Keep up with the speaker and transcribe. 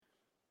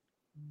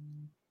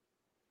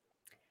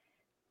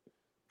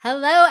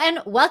Hello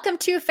and welcome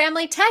to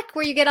Family Tech,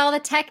 where you get all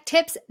the tech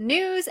tips,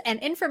 news, and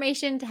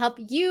information to help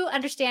you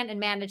understand and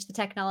manage the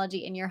technology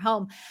in your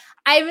home.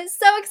 I'm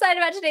so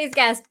excited about today's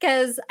guest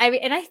because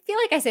and I feel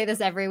like I say this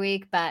every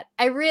week, but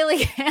I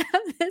really am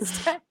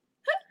this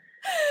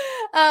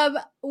time.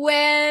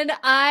 When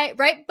I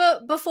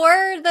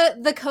before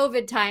the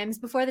COVID times,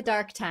 before the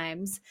dark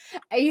times,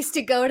 I used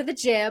to go to the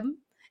gym,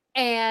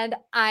 and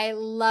I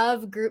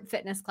love group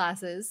fitness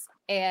classes,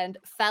 and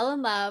fell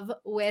in love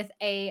with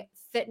a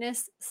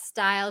fitness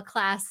style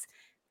class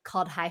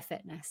called High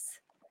Fitness.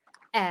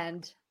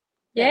 And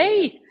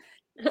Yay!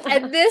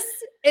 and this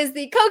is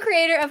the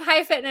co-creator of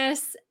High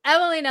Fitness,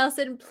 Emily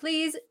Nelson.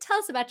 Please tell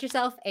us about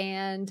yourself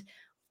and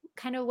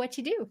kind of what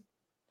you do.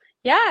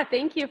 Yeah,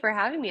 thank you for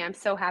having me. I'm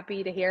so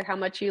happy to hear how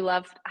much you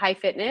love high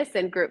fitness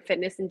and group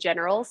fitness in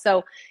general.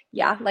 So,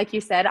 yeah, like you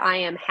said, I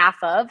am half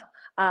of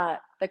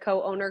the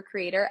co-owner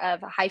creator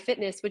of High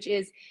Fitness, which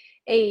is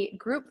a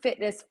group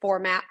fitness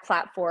format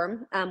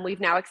platform. We've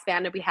now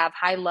expanded. We have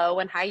High Low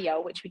and High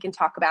Yo, which we can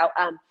talk about.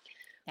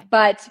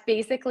 But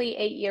basically,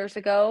 8 years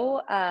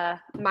ago,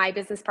 my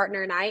business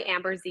partner and I,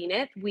 Amber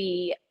Zenith,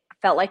 we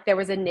felt like there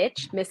was a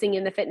niche missing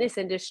in the fitness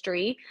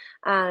industry.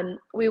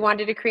 We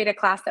wanted to create a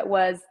class that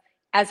was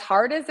as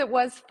hard as it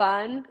was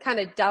fun, kind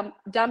of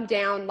dumbed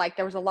down. Like,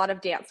 there was a lot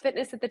of dance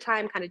fitness at the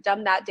time, kind of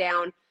dumbed that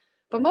down.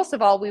 But most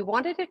of all, we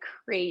wanted to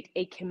create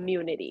a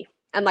community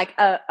and like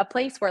a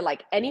place where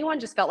like anyone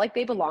just felt like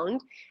they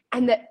belonged,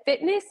 and that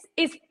fitness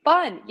is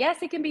fun.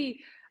 Yes, it can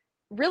be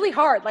really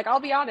hard. Like, I'll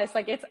be honest,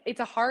 like it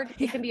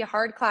can be a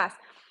hard class,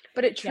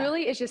 but it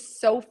truly is just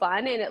so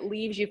fun, and it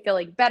leaves you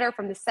feeling better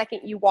from the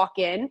second you walk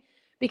in.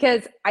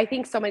 Because I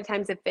think so many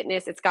times in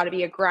fitness, it's got to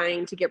be a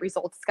grind to get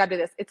results. It's got to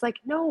do this. It's like,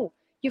 no,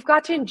 you've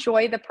got to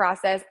enjoy the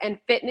process, and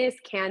fitness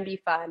can be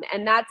fun.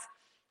 And that's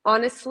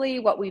honestly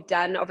what we've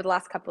done over the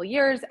last couple of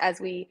years.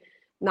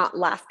 Not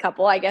last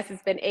couple, I guess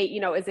it's been 8,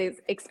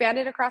 is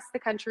expanded across the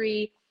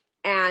country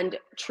and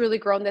truly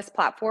grown this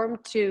platform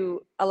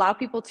to allow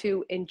people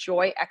to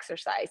enjoy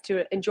exercise,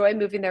 to enjoy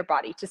moving their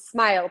body, to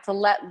smile, to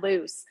let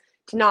loose,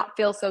 to not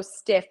feel so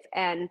stiff.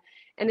 And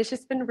it's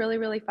just been really,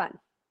 really fun.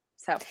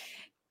 So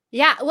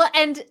yeah, well,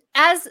 and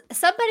as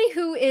somebody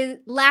who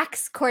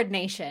lacks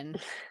coordination,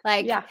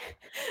 like yeah.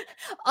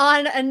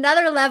 on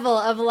another level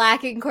of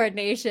lacking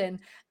coordination,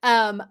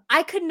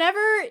 I could never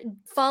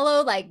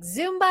follow like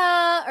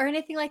Zumba or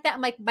anything like that.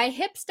 I'm like, my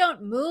hips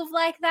don't move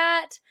like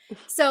that.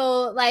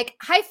 So like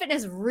High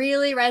Fitness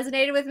really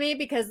resonated with me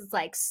because it's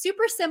like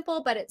super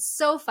simple, but it's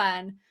so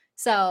fun.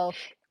 So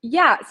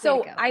Yeah, way to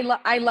so go.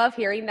 I love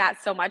hearing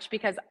that so much,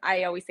 because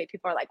I always say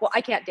people are like, "Well, I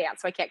can't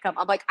dance, so I can't come."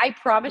 I'm like, "I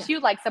promise Yeah.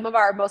 you, like some of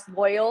our most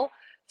loyal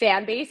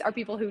fan base are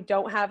people who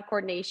don't have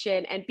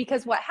coordination." And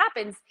because what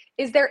happens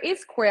is there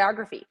is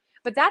choreography,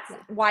 but that's Yeah.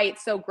 why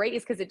it's so great,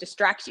 is because it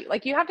distracts you.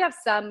 Like, you have to have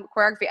some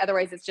choreography,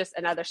 otherwise it's just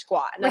another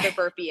squat, another Right.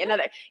 burpee,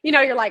 another,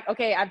 you're like,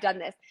 "Okay, I've done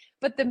this."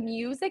 But the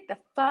music, the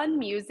fun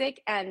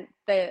music and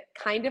the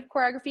kind of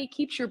choreography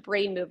keeps your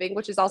brain moving,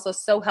 which is also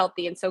so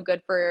healthy and so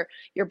good for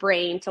your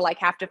brain to like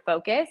have to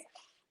focus.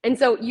 And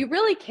so you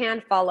really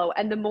can follow.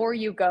 And the more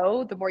you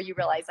go, the more you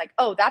realize like,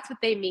 oh, that's what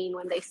they mean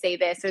when they say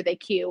this or they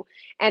cue.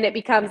 And it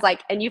becomes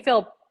like, and you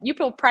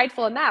feel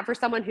prideful in that. For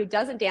someone who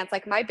doesn't dance,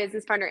 like my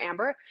business partner,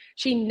 Amber,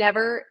 she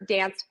never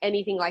danced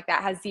anything like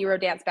that, has zero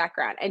dance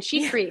background. And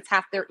she Yeah. creates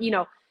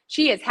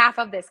she is half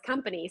of this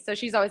company. So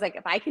she's always like,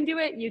 if I can do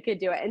it, you could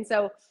do it. And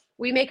so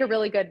we make a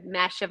really good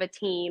mesh of a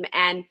team.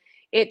 And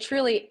it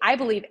truly, I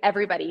believe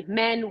everybody,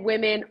 men,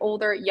 women,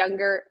 older,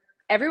 younger,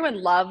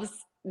 everyone loves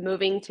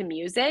moving to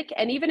music.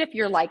 And even if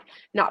you're like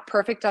not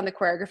perfect on the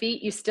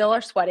choreography, you still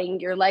are sweating,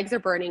 your legs are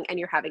burning, and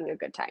you're having a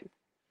good time.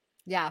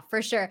 Yeah,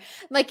 for sure.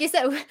 Like you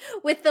said,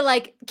 with the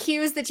like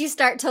cues that you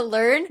start to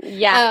learn.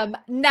 Yeah.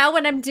 Now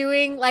when I'm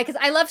doing like, 'cause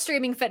I love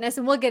streaming fitness,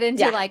 and we'll get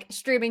into Yeah. like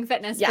streaming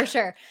fitness Yeah. for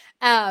sure.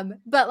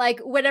 But like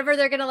whenever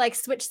they're gonna like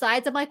switch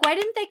sides, I'm like, why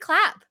didn't they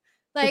clap?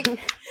 Like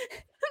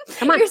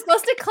Come on. you're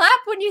supposed to clap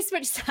when you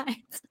switch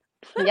sides.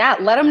 Yeah.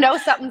 Let them know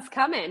something's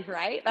coming,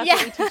 right? That's what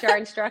Yeah. we teach our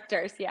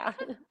instructors. Yeah.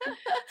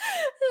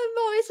 I'm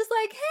always just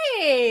like,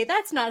 hey,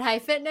 that's not High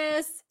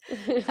Fitness.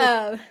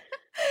 Um,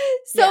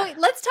 so Yeah.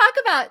 let's talk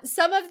about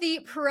some of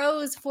the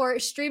pros for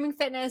streaming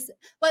fitness.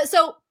 But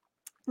so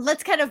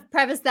let's kind of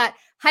preface that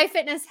High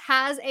Fitness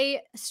has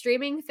a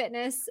streaming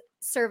fitness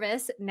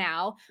service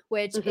now,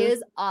 which Hmm.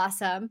 is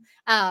awesome.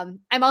 I'm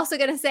also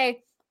going to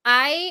say,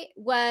 I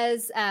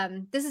was,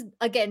 this is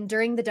again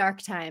during the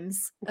dark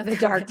times of The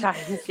dark COVID.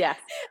 times. Yes.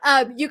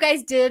 You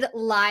guys did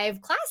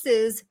live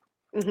classes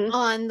Hmm.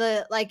 on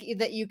the like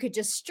that you could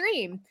just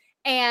stream.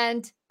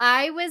 And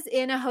I was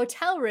in a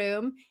hotel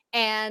room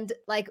and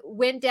like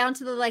went down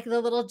to the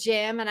little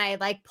gym, and I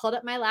like pulled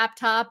up my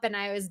laptop and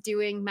I was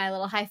doing my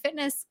little High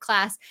Fitness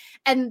class,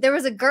 and there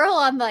was a girl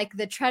on like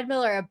the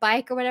treadmill or a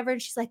bike or whatever,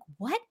 and she's like,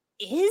 "What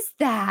is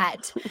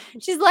that?"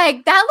 She's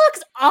like, "That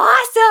looks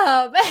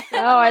awesome."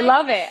 And Oh, I'm I like,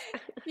 love it.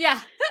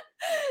 yeah.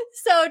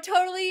 So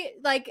totally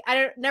like I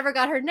don't never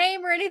got her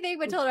name or anything,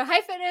 but told her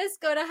High Fitness,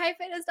 go to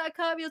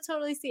highfitness.com, you'll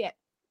totally see it.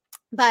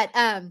 But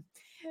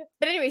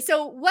But anyway,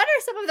 so what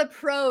are some of the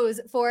pros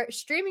for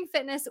streaming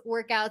fitness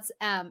workouts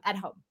at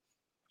home?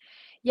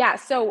 Yeah,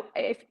 so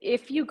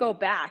if you go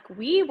back,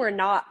 we were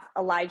not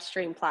a live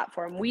stream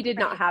platform. We did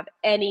not Right. have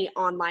any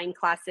online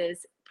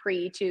classes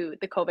pre to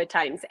the COVID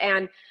times.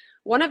 And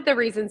one of the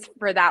reasons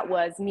for that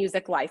was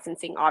music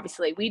licensing.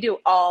 Obviously, we do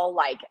all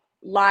like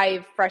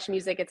live fresh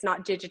music. It's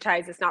not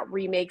digitized, it's not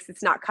remakes,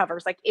 it's not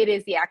covers. Like it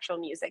is the actual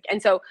music.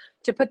 And so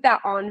to put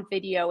that on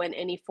video in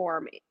any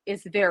form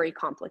is very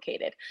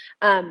complicated.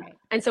 Right.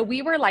 And so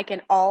we were like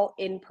an all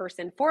in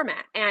person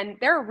format. And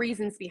there are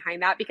reasons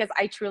behind that because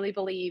I truly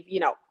believe,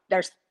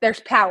 there's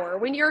power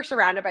when you're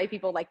surrounded by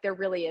people. Like there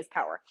really is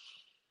power.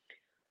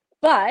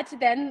 But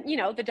then,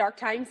 the dark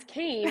times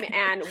came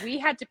and we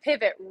had to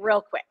pivot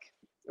real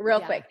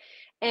Yeah. quick.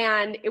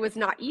 And it was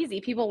not easy.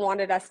 People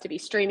wanted us to be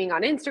streaming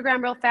on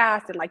Instagram real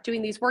fast and like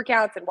doing these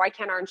workouts. And why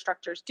can't our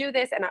instructors do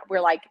this? And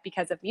we're like,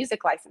 because of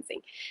music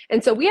licensing.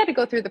 And so we had to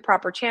go through the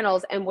proper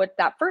channels. And what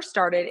that first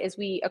started is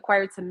we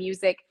acquired some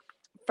music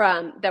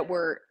from that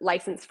were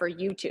licensed for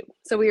YouTube.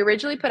 So we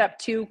originally put up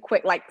two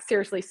quick, like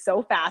seriously,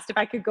 so fast. If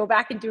I could go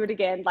back and do it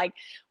again, like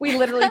we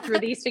literally threw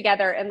these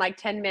together in like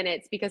 10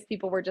 minutes because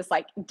people were just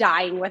like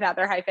dying without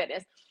their high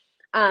fitness.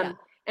 Yeah.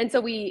 And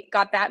so we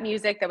got that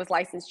music that was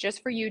licensed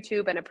just for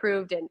YouTube and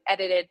approved and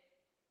edited.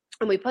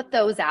 And we put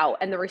those out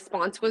and the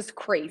response was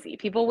crazy.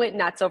 People went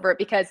nuts over it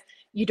because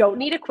you don't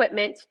need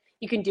equipment.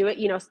 You can do it,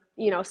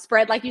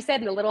 spread, like you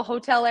said, in a little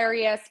hotel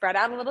area, spread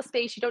out a little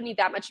space. You don't need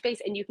that much space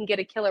and you can get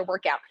a killer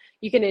workout.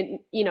 You can,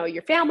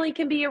 your family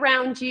can be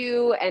around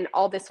you and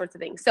all this sorts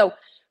of things. So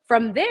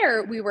from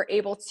there, we were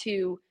able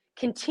to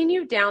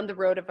continue down the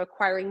road of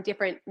acquiring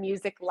different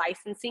music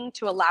licensing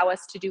to allow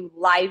us to do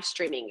live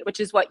streaming, which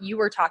is what you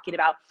were talking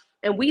about.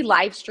 And we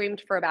live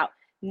streamed for about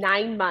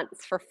 9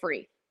 months for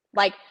free.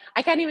 Like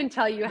I can't even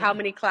tell you how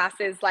many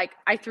classes like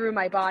I threw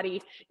my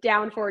body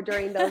down for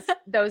during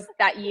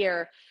that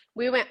year.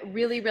 We went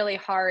really, really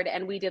hard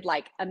and we did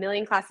like 1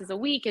 million classes a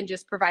week and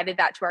just provided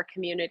that to our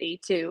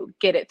community to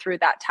get it through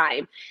that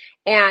time.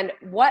 And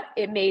what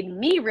it made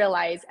me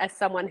realize as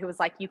someone who was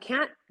like, you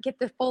can't get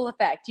the full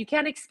effect. You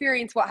can't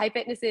experience what high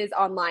fitness is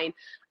online.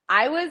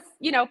 I was,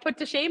 put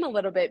to shame a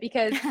little bit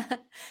because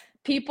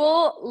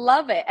people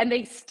love it and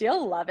they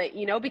still love it,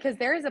 because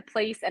there is a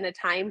place and a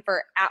time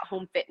for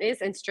at-home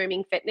fitness and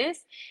streaming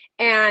fitness.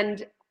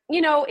 And,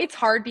 it's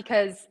hard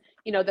because,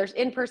 there's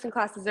in-person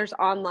classes, there's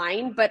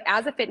online, but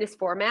as a fitness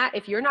format,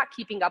 if you're not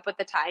keeping up with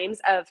the times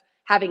of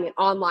having an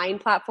online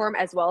platform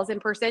as well as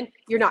in person,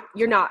 you're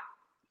not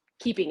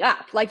keeping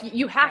up. Like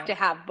you have to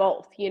have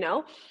both,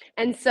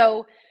 And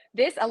so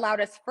this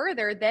allowed us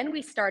further. Then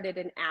we started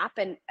an app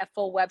and a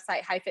full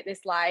website, High Fitness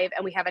Live,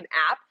 and we have an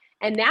app.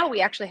 And now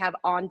we actually have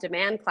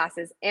on-demand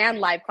classes and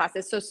live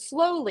classes. So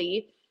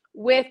slowly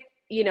with,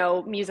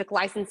 music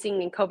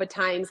licensing and COVID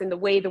times and the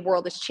way the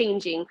world is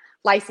changing,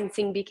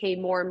 licensing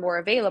became more and more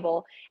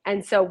available.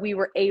 And so we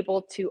were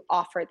able to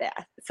offer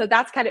that. So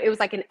that's it was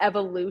like an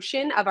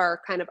evolution of our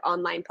kind of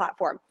online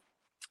platform.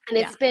 And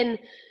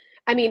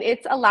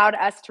it's allowed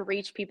us to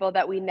reach people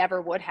that we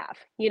never would have,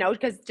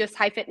 because just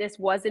high fitness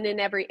wasn't in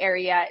every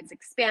area. It's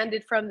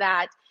expanded from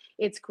that.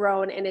 It's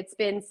grown and it's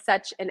been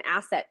such an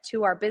asset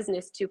to our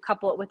business to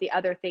couple it with the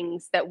other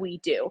things that we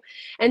do.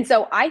 And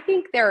so I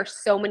think there are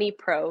so many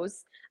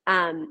pros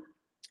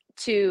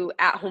to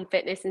at-home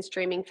fitness and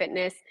streaming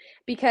fitness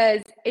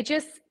because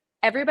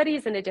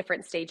everybody's in a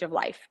different stage of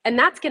life and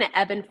that's going to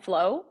ebb and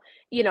flow,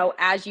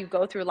 as you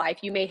go through life.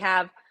 You may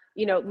have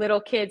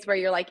little kids where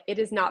you're like, it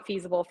is not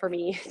feasible for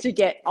me to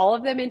get all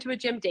of them into a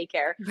gym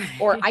daycare,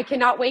 or I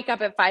cannot wake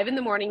up at 5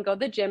 a.m, go to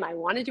the gym. I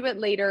want to do it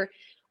later.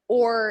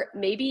 Or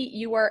maybe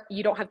you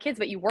don't have kids,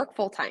 but you work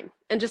full time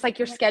and just like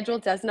your schedule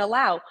doesn't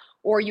allow,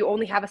 or you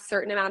only have a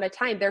certain amount of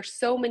time. There's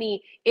so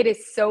many, it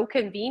is so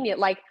convenient.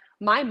 Like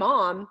my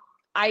mom,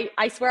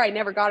 I swear I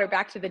never got her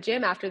back to the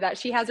gym after that.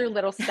 She has her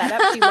little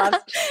setup. She loves,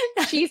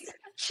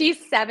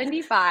 she's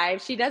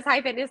 75. She does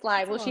High Fitness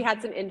Live. Well, she had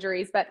some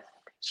injuries, but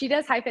she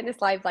does High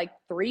Fitness Live like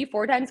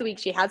 3-4 times a week.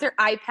 She has her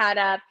iPad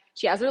up.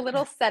 She has her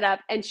little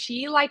setup and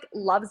she like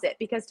loves it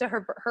because to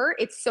her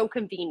it's so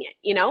convenient,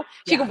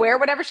 she can wear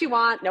whatever she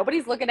wants.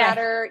 Nobody's looking at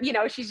her,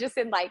 she's just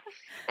in like,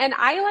 and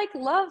I like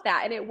love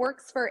that. And it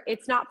works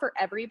it's not for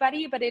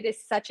everybody, but it is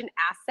such an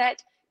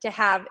asset to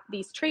have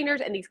these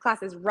trainers and these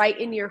classes right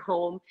in your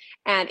home.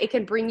 And it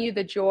can bring you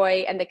the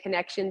joy and the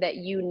connection that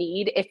you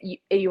need if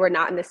you are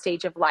not in the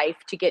stage of life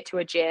to get to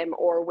a gym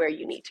or where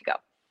you need to go.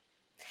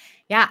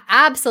 Yeah,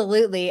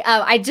 absolutely.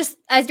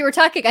 As you were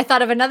talking, I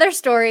thought of another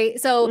story.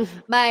 So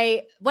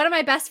one of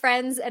my best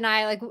friends and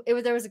I,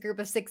 there was a group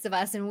of 6 of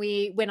us and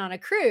we went on a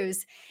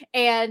cruise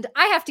and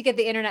I have to get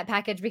the internet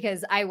package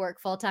because I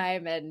work full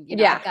time and,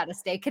 I've got to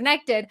stay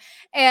connected.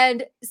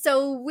 And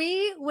so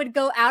we would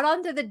go out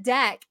onto the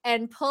deck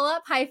and pull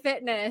up High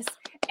Fitness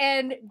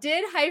and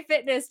did High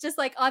Fitness just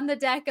like on the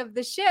deck of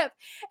the ship.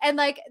 And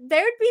like,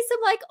 there'd be some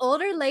like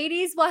older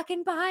ladies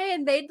walking by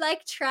and they'd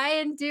like try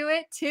and do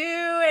it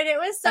too. And it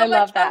was so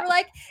much fun. We're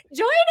like,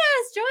 join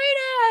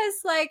us.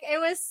 Like, it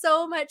was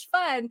so much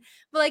fun.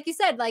 But like you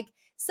said, like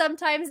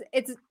sometimes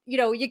it's,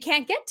 you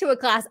can't get to a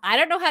class. I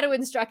don't know how to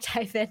instruct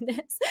high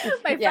fitness.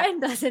 My Yeah.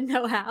 friend doesn't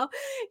know how,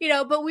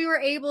 but we were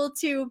able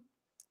to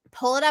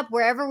pull it up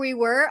wherever we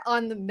were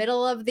on the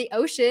middle of the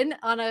ocean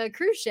on a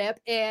cruise ship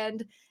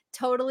and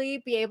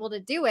totally be able to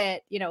do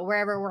it,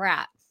 wherever we're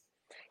at.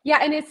 Yeah,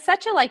 and it's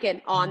such a like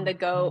an on the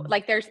go,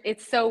 like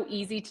it's so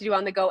easy to do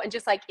on the go. And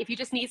just like if you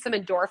just need some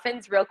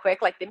endorphins real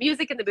quick, like the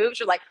music and the moves,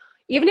 you're like,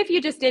 even if you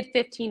just did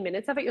 15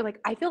 minutes of it, you're like,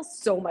 I feel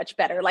so much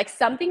better. Like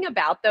something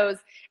about those.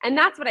 And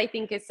that's what I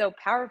think is so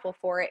powerful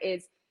for it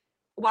is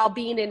while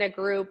being in a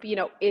group,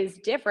 is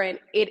different,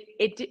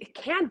 it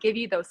can give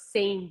you those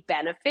same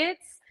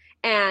benefits.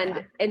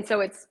 And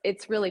so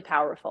it's really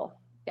powerful.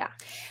 Yeah.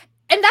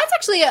 And that's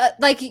actually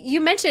like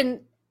you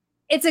mentioned,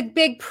 it's a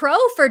big pro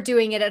for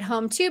doing it at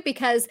home too,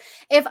 because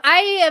if I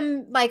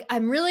am like,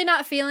 I'm really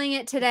not feeling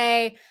it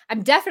today,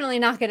 I'm definitely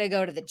not going to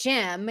go to the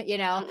gym,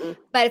 Mm-mm.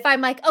 but if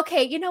I'm like,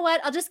 okay, you know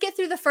what, I'll just get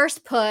through the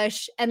first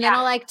push and then Yeah.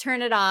 I'll like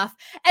turn it off.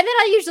 And then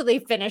I usually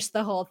finish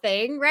the whole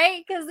thing.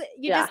 Right. Cause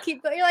you just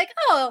keep going. You're like,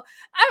 oh,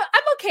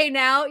 I'm okay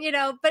now,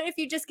 but if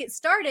you just get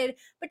started,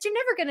 but you're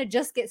never going to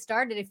just get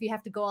started if you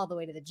have to go all the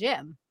way to the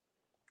gym.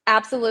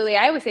 Absolutely.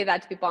 I always say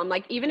that to people. I'm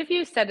like, even if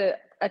you set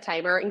a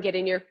timer and get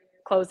in your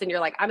clothes and you're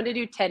like, I'm going to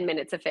do 10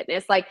 minutes of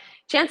fitness, like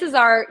chances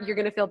are you're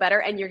going to feel better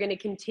and you're going to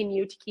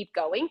continue to keep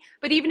going.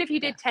 But even if you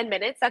did 10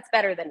 minutes, that's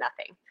better than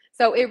nothing.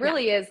 So it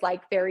really is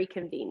like very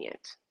convenient.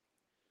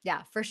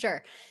 Yeah, for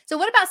sure. So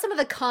what about some of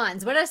the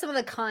cons? What are some of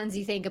the cons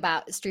you think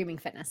about streaming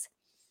fitness?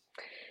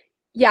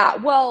 Yeah.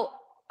 Well,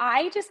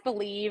 I just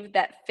believe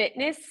that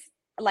fitness,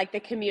 like the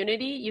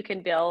community you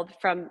can build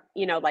from,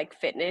 like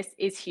fitness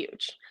is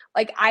huge.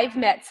 Like I've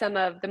met some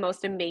of the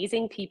most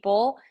amazing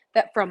people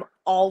that from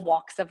all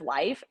walks of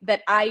life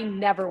that I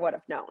never would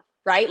have known,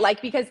 right?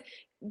 Like because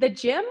the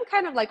gym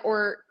kind of like,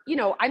 or,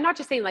 I'm not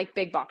just saying like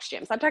big box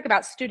gyms. I'm talking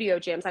about studio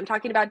gyms. I'm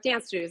talking about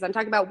dance studios. I'm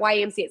talking about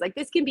YMCA's. Like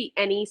this can be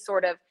any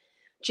sort of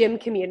gym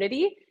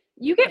community.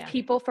 You get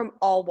people from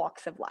all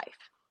walks of life,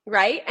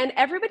 right? And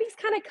everybody's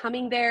kind of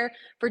coming there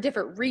for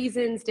different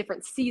reasons,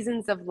 different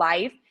seasons of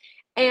life.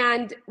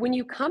 And when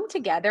you come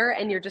together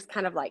and you're just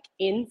kind of like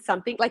in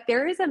something, like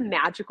there is a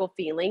magical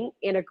feeling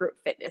in a group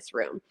fitness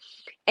room.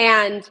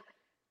 And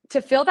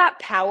to feel that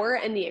power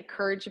and the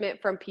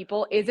encouragement from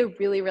people is a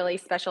really, really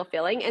special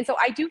feeling. And so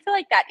I do feel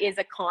like that is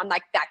a con,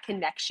 like that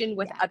connection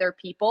with other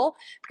people,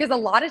 because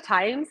a lot of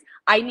times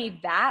I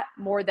need that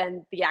more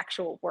than the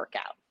actual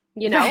workout,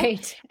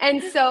 Right.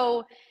 And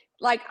so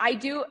like I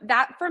do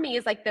that for me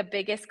is like the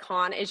biggest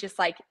con is just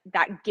like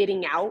that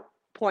getting out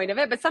point of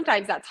it. But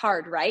sometimes that's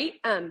hard, right?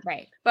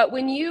 Right. But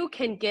when you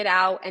can get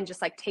out and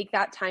just like take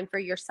that time for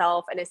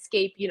yourself and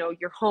escape,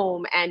 your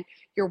home and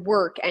your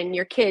work and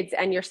your kids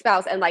and your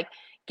spouse and like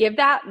give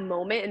that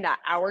moment and that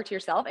hour to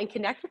yourself and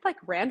connect with like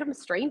random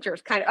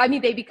strangers kind of, I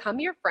mean, they become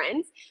your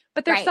friends,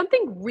 but there's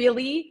something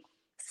really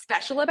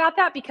special about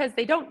that because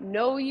they don't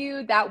know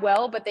you that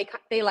well, but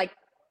they like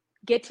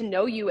get to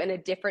know you in a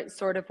different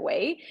sort of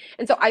way.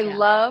 And so I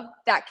love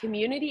that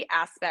community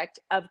aspect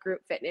of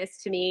group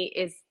fitness. To me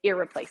is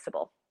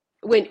irreplaceable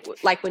when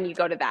you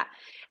go to that.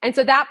 And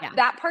so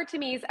that part to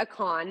me is a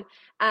con.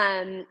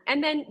 And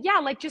then,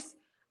 like just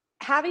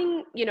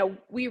having,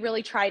 we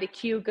really try to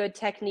cue good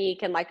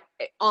technique and like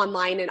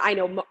online, and I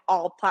know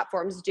all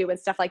platforms do and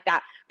stuff like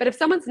that. But if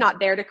someone's not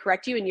there to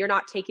correct you and you're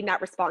not taking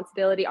that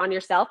responsibility on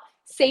yourself,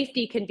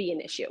 safety can be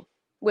an issue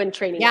when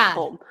training at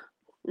home.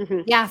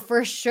 Mm-hmm. Yeah,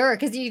 for sure.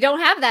 Cause you don't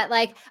have that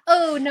like,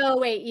 oh no,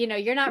 wait,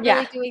 you're not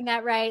really doing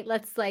that right.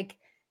 Let's like,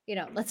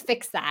 let's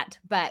fix that.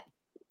 But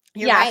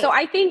you're right. So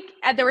I think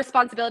the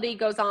responsibility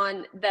goes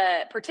on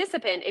the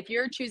participant. If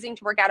you're choosing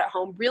to work out at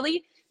home,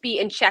 really be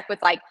in check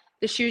with like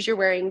the shoes you're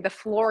wearing, the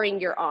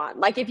flooring you're on.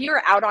 Like if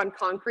you're out on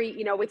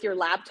concrete, with your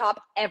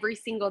laptop every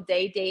single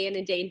day, day in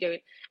and day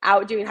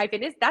doing high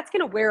fitness, that's going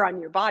to wear on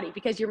your body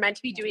because you're meant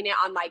to be doing it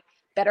on like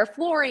better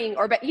flooring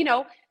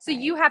so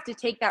you have to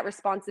take that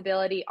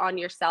responsibility on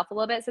yourself a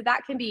little bit. So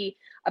that can be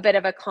a bit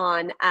of a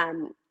con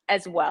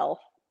as well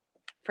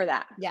for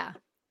that. Yeah,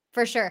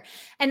 for sure.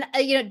 And,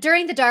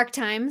 during the dark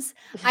times,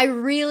 I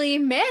really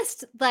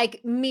missed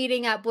like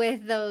meeting up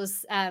with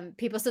those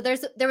people. So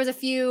there was a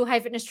few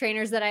high fitness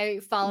trainers that I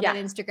followed on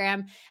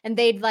Instagram and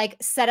they'd like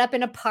set up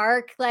in a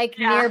park, like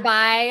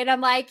nearby. And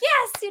I'm like,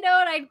 yes, and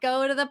I'd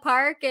go to the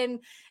park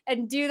and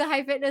do the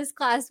high fitness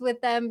class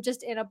with them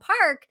just in a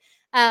park.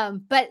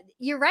 But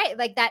you're right,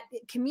 like that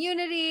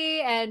community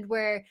and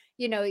where,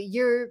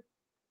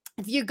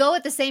 if you go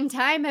at the same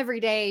time every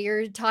day,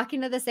 you're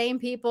talking to the same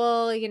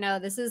people,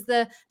 this is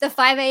the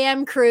 5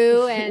 a.m.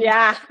 crew and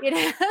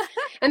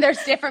and there's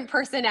different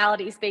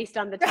personalities based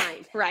on the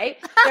time, right?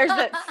 There's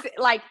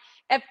like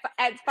at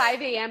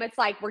 5 a.m. it's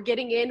like, we're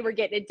getting in, we're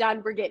getting it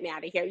done, we're getting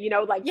out of here,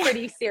 like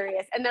pretty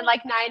serious. And then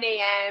like 9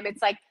 a.m.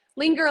 it's like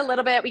linger a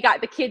little bit. We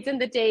got the kids in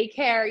the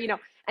daycare,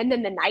 and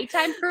then the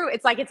nighttime crew,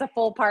 it's like, it's a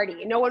full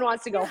party. No one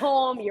wants to go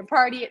home. You're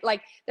partying.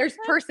 Like there's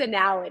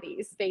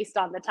personalities based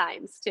on the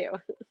times too.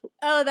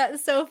 Oh,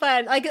 that's so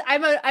fun. Like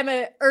I'm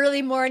a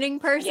early morning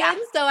person,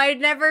 so I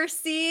never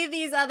see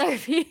these other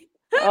people.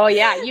 Oh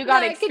yeah, you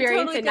got I could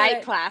experience totally in do night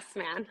it. class,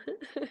 man.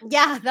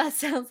 Yeah, that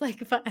sounds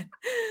like fun.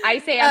 I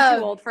say I'm too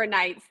Um, old for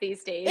nights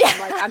these days. yeah, I'm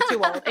like, I'm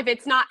too old. If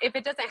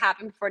it doesn't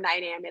happen before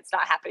 9 a.m., it's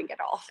not happening at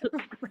all.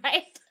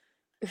 right.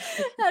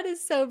 That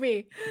is so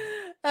me.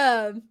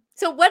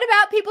 So what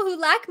about people who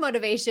lack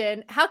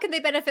motivation? How can they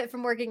benefit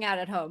from working out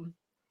at home?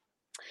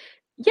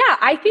 Yeah,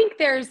 I think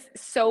there's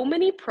so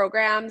many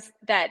programs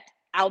that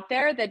out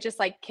there that just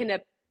like can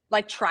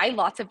like try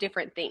lots of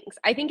different things.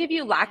 I think if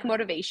you lack Yeah.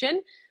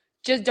 motivation,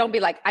 just don't be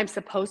like, I'm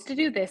supposed to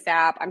do this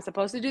app, I'm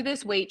supposed to do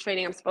this weight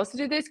training, I'm supposed to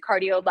do this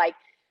cardio. Like,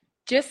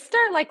 just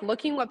start like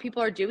looking what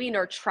people are doing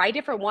or try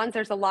different ones.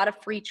 There's a lot of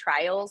free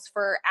trials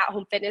for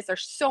at-home fitness.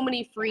 There's so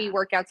many free Yeah.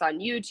 workouts on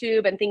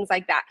YouTube and things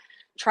like that.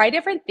 Try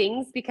different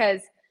things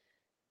because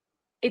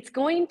it's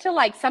going to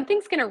like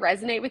something's going to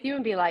resonate with you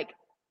and be like,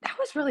 that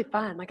was really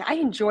fun. Like I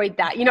enjoyed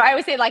that. You know, I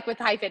always say like with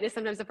high fitness,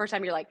 sometimes the first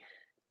time you're like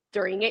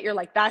during it, you're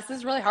like, this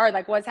is really hard.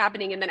 Like what's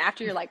happening? And then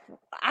after you're like,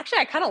 actually,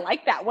 I kind of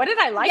like that. What did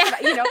I like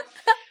Yeah. about,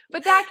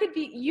 but that could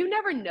be, you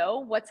never know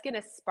what's going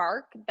to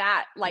spark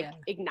that like Yeah.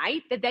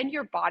 ignite that then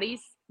your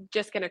body's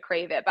just going to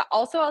crave it. But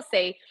also I'll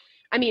say,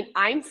 I mean,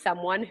 I'm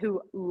someone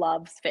who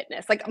loves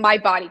fitness. Like my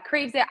body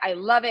craves it. I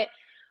love it.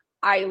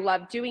 I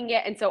love doing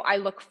it. And so I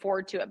look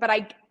forward to it. But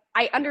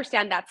I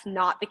understand that's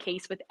not the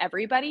case with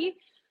everybody.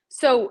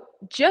 So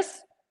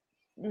just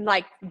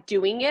like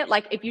doing it,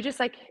 like if you just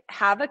like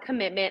have a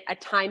commitment, a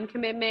time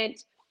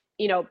commitment,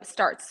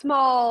 start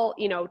small,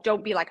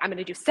 don't be like, I'm going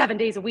to do 7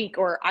 days a week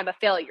or I'm a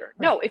failure.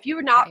 Right. No, if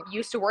you're not Right.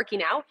 used to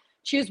working out,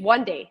 choose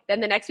one day. Then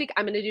the next week,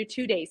 I'm going to do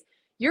 2 days.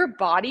 Your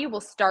body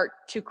will start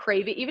to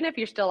crave it. Even if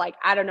you're still like,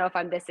 I don't know if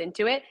I'm this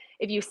into it.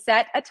 If you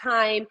set a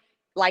time,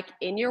 like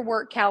in your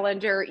work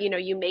calendar,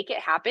 you make it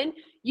happen,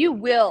 you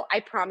will, I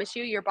promise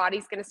you, your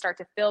body's going to start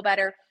to feel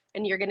better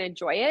and you're going to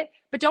enjoy it.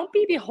 But don't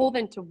be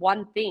beholden to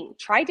one thing.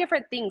 Try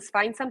different things.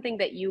 Find something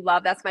that you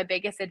love. That's my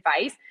biggest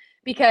advice,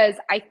 because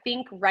I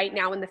think right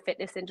now in the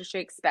fitness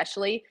industry,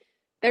 especially,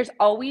 there's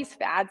always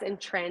fads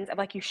and trends of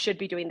like, you should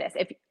be doing this.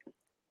 If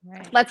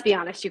Right. Let's be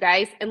honest, you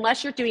guys,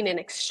 unless you're doing an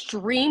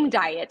extreme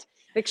diet,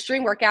 an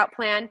extreme workout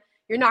plan,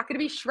 you're not going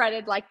to be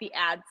shredded like the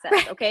ad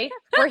says. Okay.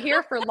 We're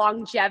here for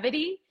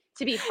longevity,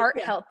 to be heart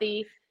Yeah.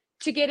 healthy,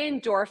 to get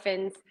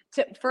endorphins,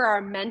 for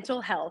our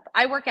mental health.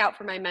 I work out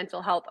for my mental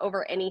health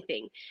over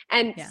anything.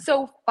 And Yeah.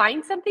 so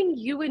find something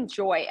you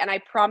enjoy. And I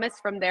promise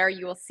from there,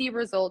 you will see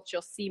results,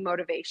 you'll see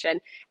motivation.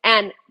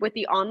 And with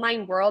the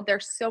online world,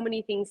 there's so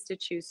many things to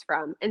choose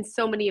from and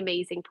so many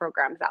amazing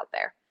programs out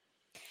there.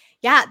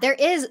 Yeah, there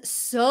is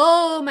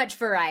so much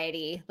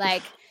variety.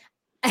 Like,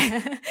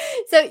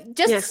 so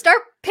just Yeah.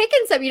 start picking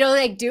some,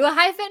 like do a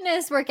high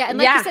fitness workout. And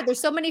like you Yeah. said, there's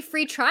so many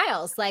free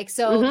trials. Like,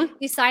 so Mm-hmm.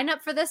 you sign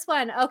up for this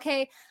one.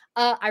 Okay.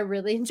 I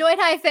really enjoyed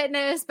high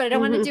fitness, but I don't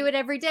want to Mm-hmm. do it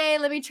every day.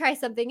 Let me try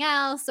something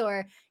else.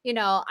 Or,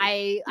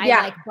 I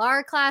Yeah. like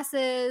bar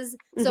classes.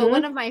 So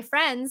one Mm-hmm. of my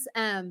friends,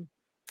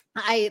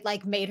 I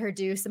like made her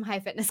do some high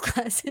fitness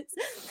classes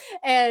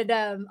and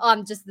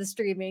on just the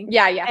streaming.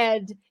 Yeah. Yeah.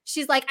 And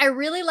she's like, I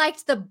really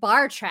liked the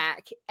bar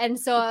track. And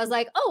so I was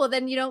like, oh, well,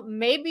 then,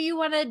 maybe you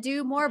want to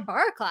do more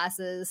bar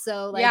classes.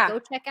 So like Yeah. go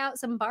check out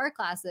some bar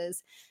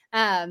classes.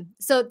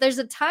 So there's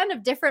a ton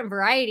of different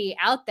variety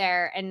out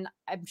there, and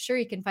I'm sure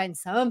you can find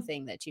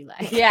something that you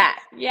like. Yeah.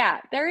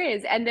 Yeah. There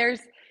is.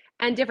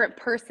 And different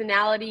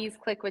personalities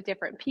click with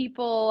different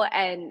people.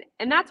 And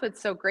that's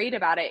what's so great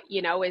about it,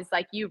 is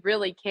like you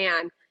really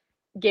can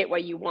get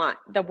what you want.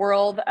 The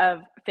world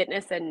of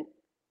fitness and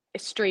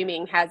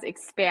streaming has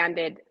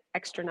expanded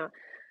Yeah.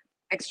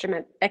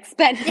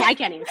 I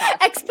can't even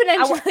talk.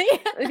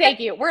 Exponentially.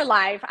 Thank you. We're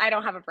live. I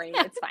don't have a brain.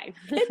 It's fine.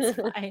 It's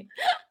fine.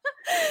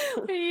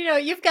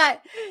 You've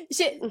got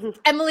Mhm.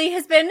 Emily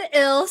has been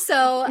ill,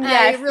 so I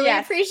Yes, really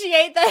yes.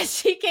 appreciate that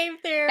she came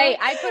through. Hey,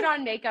 I put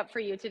on makeup for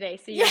you today,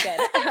 so you're good.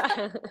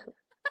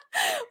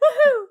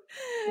 Woohoo!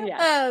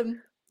 Yes.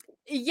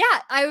 Yeah,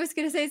 I was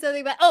gonna say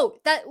something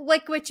about that,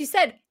 like what you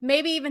said,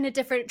 maybe even a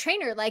different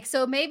trainer. Like,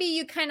 so maybe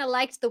you kind of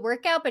liked the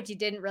workout, but you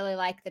didn't really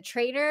like the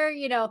trainer.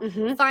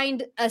 Hmm.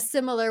 Find a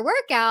similar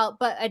workout,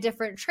 but a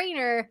different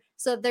trainer.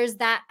 So there's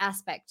that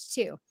aspect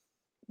too.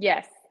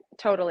 Yes,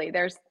 totally.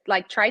 There's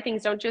like try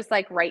things, don't just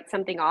like write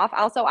something off.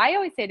 Also, I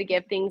always say to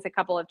give things a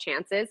couple of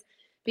chances,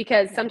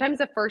 because Yeah. sometimes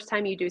the first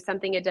time you do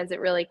something, it doesn't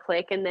really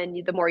click. And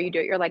then the more you do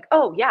it, you're like,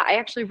 oh yeah, I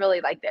actually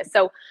really like this.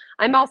 So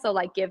I'm also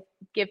like, give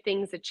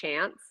things a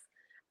chance.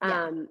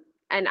 Yeah.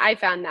 And I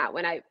found that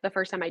when the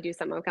first time I do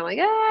something, I'm kind of like,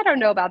 I don't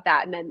know about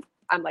that. And then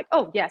I'm like,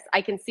 oh yes,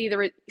 I can see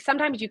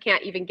sometimes you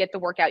can't even get the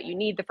workout you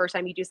need the first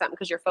time you do something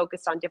because you're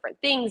focused on different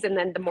things. And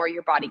then the more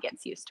your body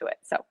gets used to it.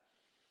 So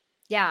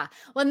Yeah.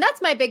 Well, and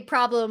that's my big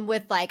problem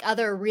with like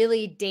other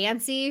really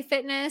dancey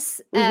fitness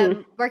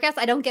mhm. workouts.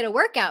 I don't get a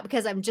workout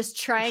because I'm just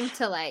trying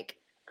to like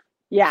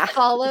Yeah.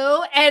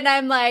 follow, and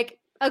I'm like,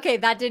 okay,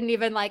 that didn't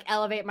even like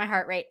elevate my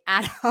heart rate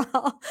at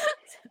all.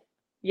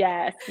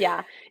 Yes,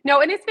 yeah. No,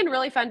 and it's been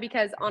really fun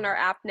because on our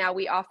app now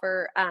we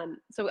offer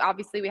so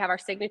obviously we have our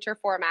signature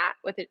format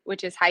with it,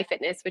 which is high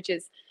fitness, which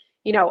is,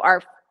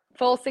 our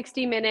full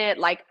 60-minute,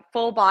 like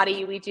full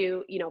body. We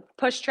do, you know,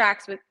 push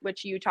tracks, with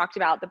which you talked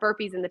about, the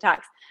burpees and the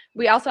tucks.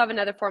 We also have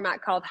another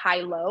format called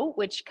high low,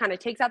 which kind of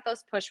takes out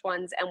those push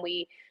ones, and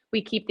we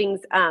keep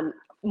things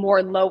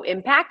more low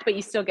impact, but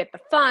you still get the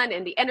fun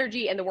and the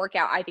energy and the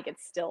workout. I think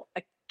it's still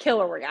a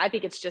killer workout. I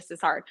think it's just as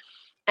hard.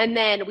 And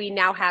then we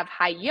now have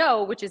high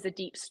yo, which is a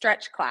deep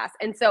stretch class.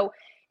 And so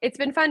it's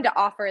been fun to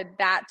offer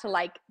that to,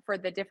 like, for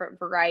the different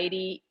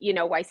variety, you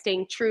know, while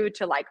staying true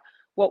to like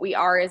what we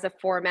are as a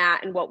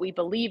format and what we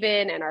believe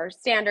in and our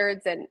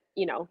standards, and,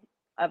 you know,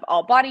 of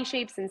all body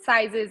shapes and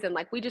sizes. And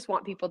like, we just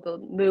want people to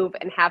move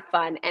and have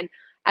fun. And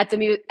at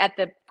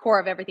the core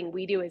of everything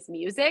we do is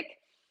music.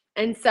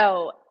 And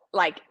so,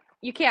 like,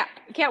 you can't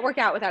work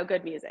out without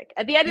good music.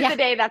 At the end of the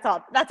day, that's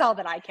all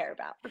that I care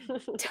about.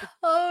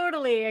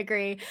 Totally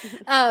agree.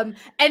 And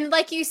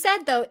like you said,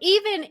 though,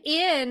 even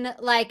in,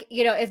 like,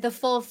 you know, if the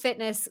full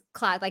fitness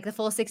class, like the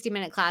full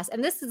 60-minute class,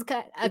 and this is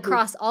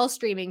across all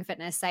streaming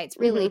fitness sites,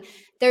 really,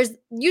 there's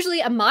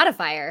usually a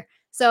modifier.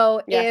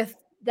 So if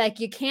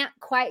like you can't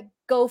quite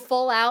go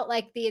full out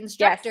like the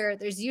instructor,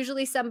 there's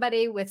usually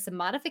somebody with some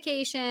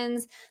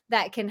modifications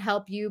that can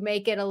help you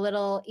make it a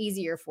little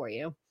easier for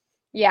you.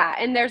 Yeah.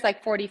 And there's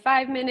like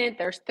 45-minute,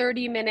 there's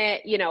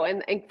 30-minute, you know,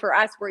 and for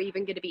us, we're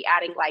even going to be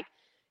adding, like,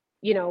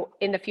 you know,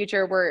 in the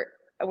future,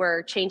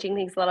 we're changing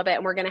things a little bit,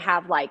 and we're going to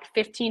have like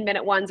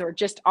 15-minute ones, or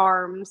just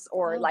arms,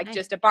 or like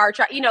just a bar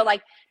chart, you know,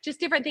 like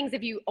just different things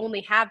if you only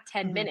have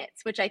 10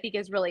 minutes, which I think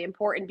is really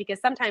important, because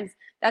sometimes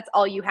that's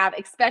all you have,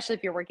 especially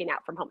if you're working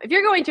out from home. If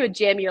you're going to a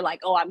gym, you're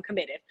like, oh, I'm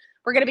committed.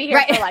 We're going to be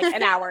here for like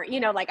an hour,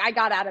 you know, like I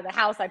got out of the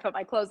house, I put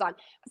my clothes on.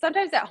 But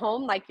sometimes at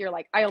home, like, you're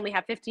like, I only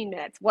have 15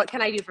 minutes. What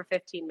can I do for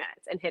 15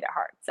 minutes and hit it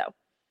hard? So,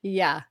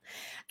 yeah.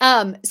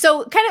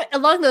 So kind of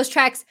along those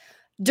tracks,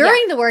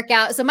 during the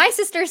workout, so my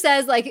sister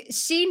says, like,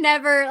 she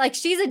never, like,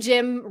 she's a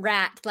gym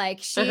rat. Like,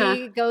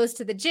 she goes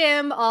to the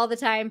gym all the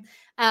time.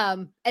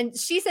 And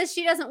she says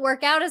she doesn't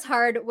work out as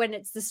hard when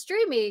it's the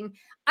streaming.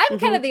 I'm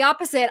kind of the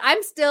opposite.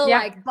 I'm still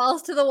like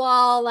balls to the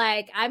wall.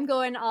 Like, I'm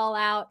going all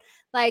out.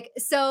 Like,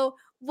 so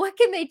what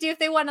can they do if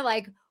they want to,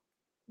 like,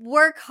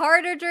 work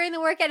harder during the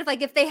workout?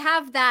 If they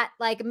have that,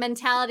 like,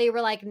 mentality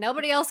where, like,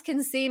 nobody else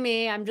can see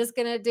me, I'm just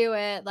going to do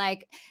it.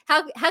 Like,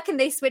 how can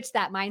they switch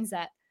that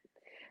mindset?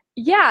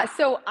 Yeah,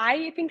 so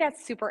I think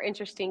that's super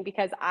interesting,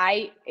 because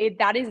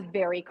that is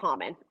very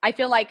common. I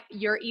feel like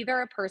you're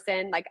either a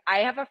person, like, I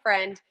have a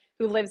friend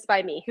who lives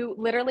by me who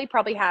literally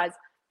probably has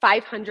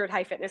 500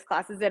 high fitness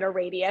classes in a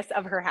radius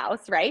of her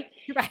house, right?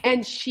 Right.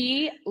 And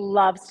she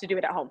loves to do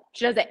it at home.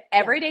 She does it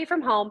every day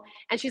from home.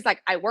 And she's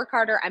like, I work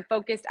harder, I'm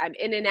focused, I'm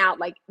in and out.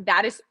 Like,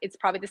 it's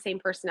probably the same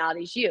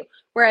personality as you.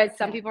 Whereas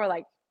some people are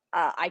like,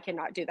 I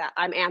cannot do that.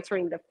 I'm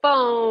answering the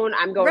phone,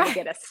 I'm going to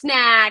get a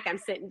snack, I'm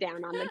sitting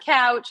down on the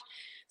couch.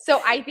 So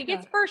I think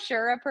it's for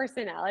sure a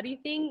personality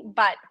thing.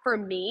 But for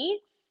me,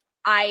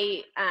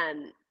 I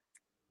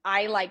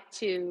like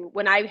to,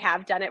 when I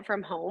have done it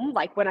from home,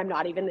 like when I'm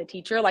not even the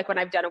teacher, like when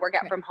I've done a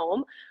workout from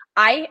home,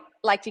 I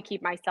like to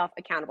keep myself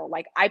accountable.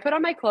 Like, I put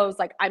on my clothes,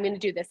 like, I'm going to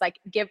do this, like,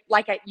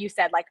 you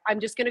said, like, I'm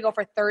just going to go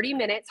for 30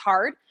 minutes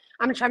hard.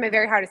 I'm going to try my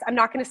very hardest. I'm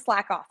not going to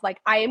slack off. Like,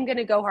 I am going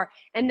to go hard.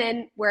 And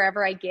then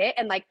wherever I get,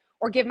 and like,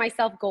 or give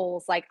myself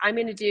goals, like, I'm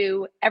going to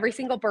do every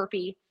single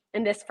burpee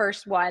in this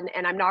first one.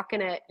 And I'm not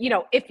going to, you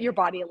know, if your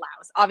body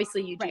allows,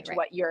 obviously you do to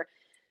what you're,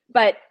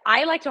 but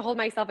I like to hold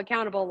myself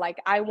accountable. Like,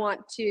 I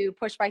want to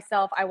push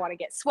myself. I want to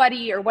get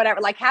sweaty or whatever,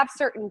 like, have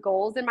certain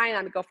goals in mind.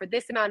 I'm gonna go for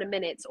this amount of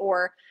minutes,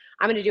 or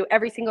I'm going to do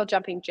every single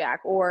jumping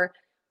jack, or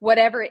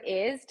whatever it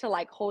is, to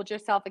like hold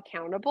yourself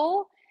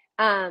accountable.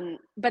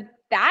 But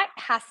that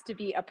has to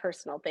be a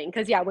personal thing.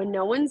 Cause when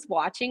no one's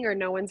watching or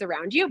no one's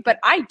around you, but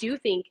I do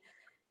think,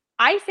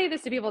 I say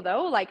this to people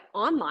though, like,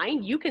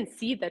 online, you can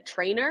see the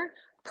trainer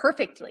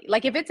perfectly.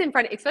 Like, if it's in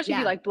front, especially if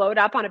you like blow it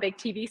up on a big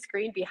TV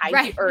screen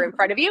behind you or in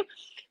front of you,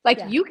 like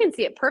you can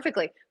see it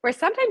perfectly. Where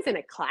sometimes in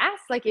a class,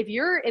 like, if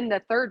you're in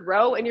the third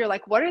row and you're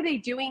like, what are they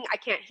doing? I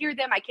can't hear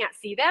them. I can't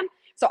see them.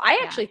 So I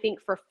actually think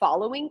for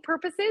following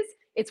purposes,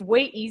 it's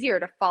way easier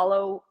to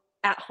follow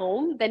at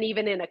home than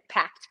even in a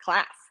packed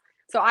class.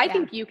 So I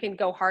think you can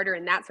go harder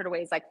in that sort of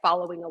ways, like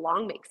following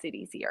along makes it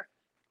easier.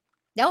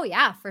 Oh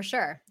yeah, for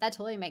sure. That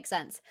totally makes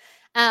sense.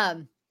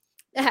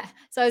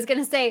 So I was going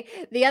to say,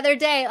 the other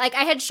day, like,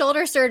 I had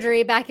shoulder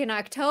surgery back in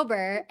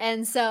October.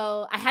 And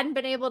so I hadn't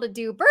been able to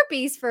do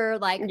burpees for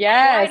like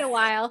quite a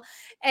while.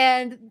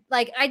 And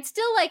like, I'd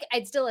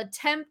still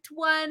attempt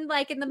one,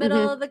 like, in the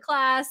middle of the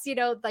class, you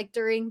know, like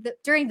during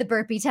the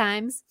burpee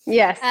times.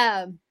 Yes.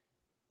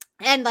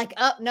 And like,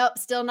 oh, nope,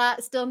 still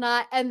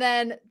not. And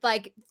then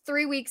like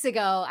 3 weeks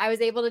ago, I was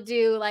able to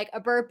do like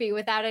a burpee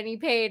without any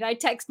pain. I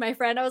text my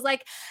friend. I was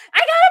like, I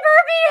got a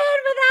burpee in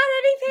without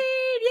any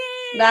pain.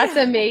 Yay. That's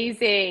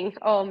amazing.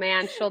 Oh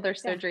man, shoulder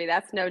surgery.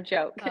 That's no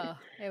joke. Oh,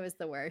 it was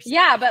the worst.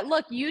 Yeah, but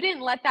look, you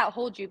didn't let that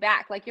hold you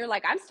back. Like, you're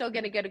like, I'm still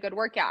going to get a good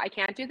workout. I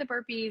can't do the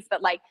burpees,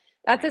 but like,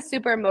 that's a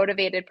super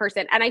motivated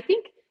person. And I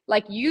think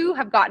like you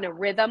have gotten a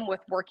rhythm with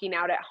working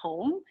out at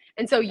home.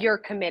 And so you're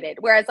committed.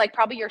 Whereas like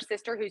probably your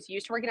sister who's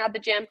used to working out at the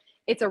gym,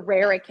 it's a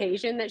rare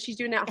occasion that she's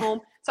doing it at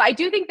home. So I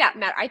do think that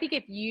matters. I think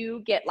if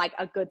you get like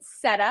a good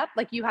setup,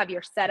 like you have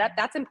your setup,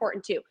 that's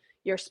important too.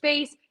 Your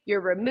space,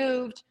 you're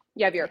removed,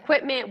 you have your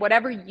equipment,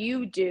 whatever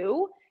you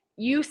do,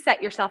 you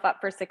set yourself up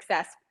for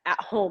success at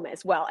home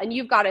as well. And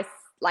you've got to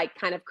like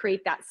kind of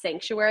create that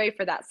sanctuary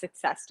for that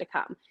success to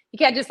come. You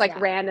can't just like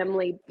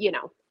randomly, you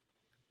know.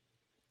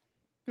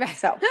 Right.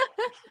 So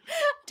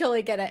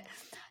totally get it.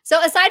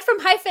 So aside from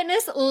High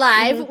Fitness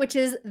Live, which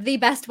is the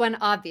best one,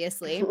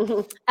 obviously,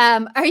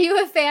 are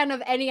you a fan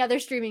of any other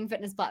streaming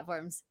fitness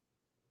platforms?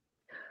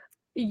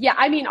 Yeah,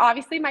 I mean,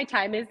 obviously my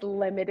time is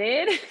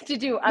limited to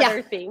do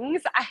other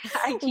things.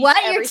 I teach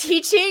what, you're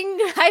teaching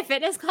high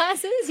fitness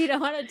classes? You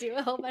don't want to do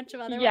a whole bunch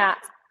of other ones?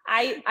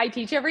 I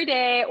teach every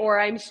day, or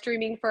I'm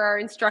streaming for our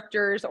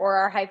instructors or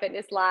our High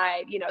Fitness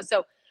Live, you know,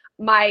 so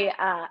my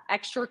I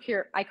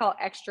call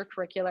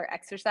extracurricular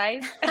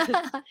exercise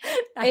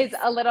is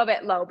a little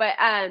bit low, but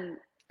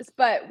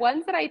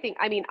ones that I think,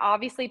 I mean,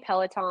 obviously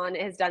Peloton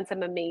has done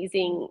some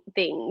amazing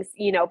things,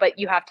 you know, but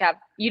you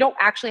don't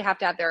actually have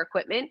to have their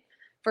equipment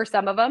for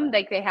some of them.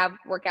 Like they have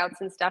workouts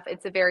and stuff.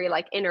 It's a very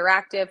like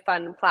interactive,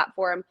 fun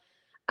platform.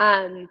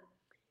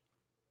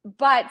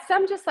 But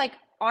some just like,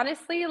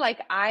 honestly,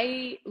 like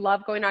I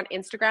love going on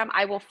Instagram.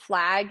 I will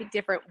flag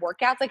different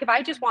workouts. Like if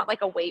I just want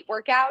like a weight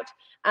workout,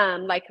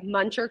 like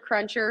Muncher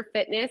Cruncher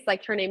Fitness,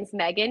 like her name's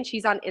Megan.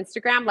 She's on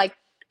Instagram. Like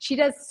she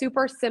does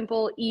super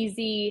simple,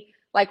 easy,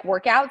 like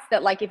workouts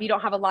that like, if you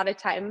don't have a lot of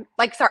time,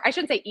 like, sorry, I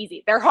shouldn't say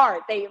easy. They're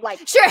hard. They like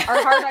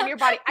are hard on your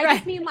body. I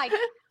just mean like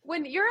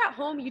when you're at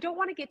home, you don't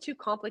want to get too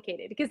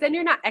complicated because then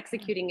you're not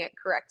executing it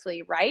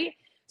correctly. Right.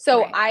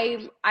 So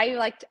I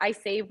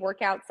save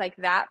workouts like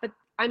that, but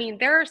I mean,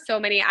 there are so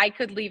many. I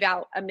could leave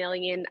out a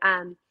million.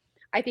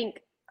 I think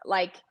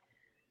like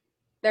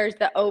there's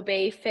the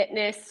Obey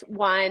Fitness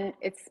one.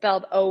 It's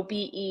spelled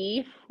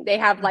OBE. They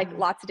have like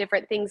lots of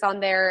different things on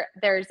there.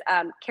 There's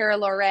Cara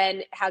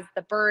Loren has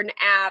the Burn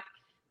app.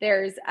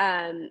 There's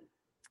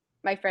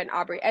my friend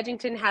Aubrey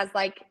Edgington has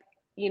like,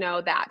 you know,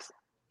 that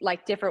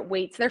like different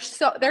weights. There's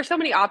so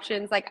many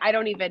options. Like I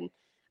couldn't even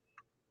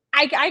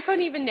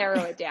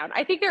narrow it down.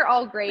 I think they're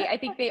all great. I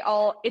think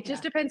it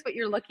just depends what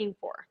you're looking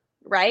for.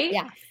 Right?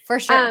 Yeah, for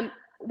sure.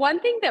 One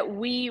thing that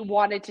we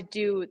wanted to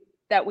do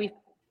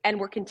and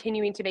we're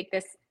continuing to make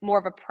this more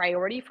of a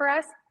priority for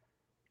us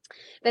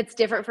that's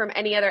different from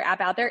any other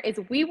app out there is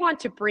we want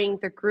to bring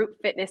the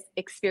group fitness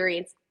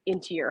experience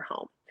into your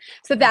home.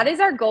 So that is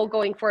our goal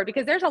going forward,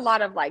 because there's a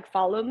lot of like,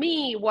 follow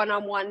me,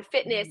 one-on-one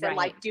fitness and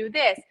like do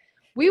this.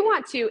 We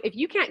want to, if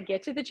you can't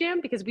get to the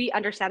gym, because we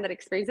understand that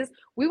experiences,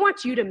 we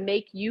want you to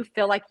make you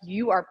feel like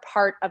you are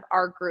part of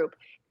our group.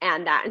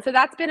 And so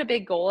that's been a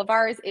big goal of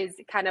ours, is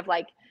kind of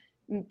like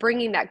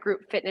bringing that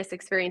group fitness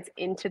experience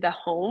into the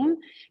home.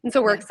 And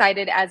so we're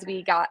excited as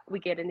we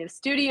get a new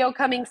studio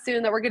coming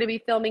soon that we're going to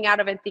be filming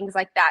out of, and things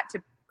like that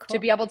to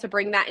be able to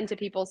bring that into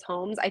people's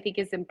homes, I think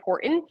is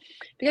important,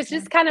 because it's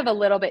just kind of a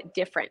little bit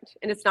different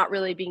and it's not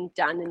really being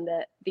done in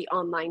the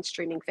online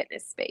streaming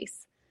fitness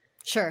space.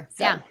 Sure.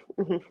 So, yeah.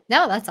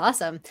 No, that's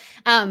awesome.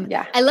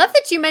 I love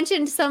that you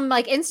mentioned some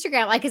like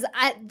Instagram, like, cause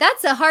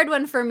that's a hard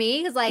one for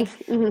me. Cause like,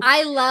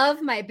 I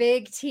love my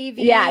big TV.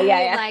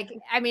 Yeah. Like,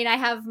 I mean, I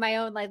have my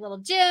own like little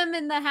gym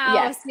in the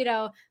house, you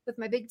know, with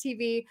my big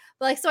TV,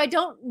 but like, so I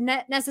don't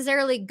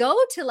necessarily go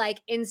to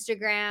like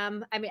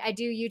Instagram. I mean, I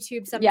do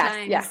YouTube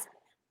sometimes,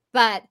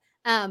 but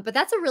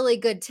that's a really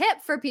good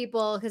tip for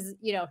people. Cause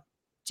you know,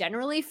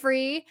 generally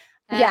free.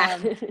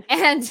 And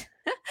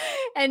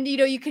you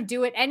know, you could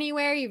do it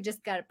anywhere. You've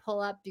just got to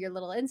pull up your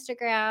little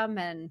Instagram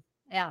and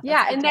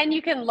and then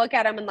you can look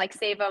at them and like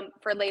save them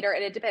for later.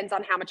 And it depends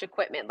on how much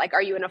equipment. Like,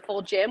 are you in a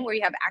full gym where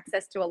you have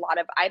access to a lot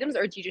of items,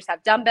 or do you just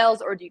have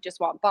dumbbells, or do you just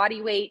want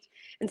body weight?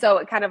 And so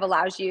it kind of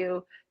allows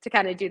you to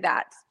kind of do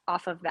that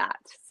off of that.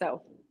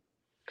 So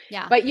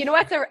but you know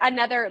what's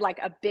another like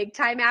a big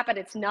time app, and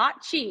it's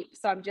not cheap.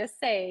 So I'm just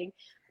saying.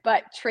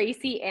 But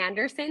Tracy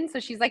Anderson, so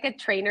she's like a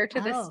trainer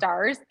to the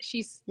stars.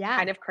 She's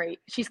kind of crazy.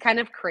 She's kind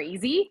of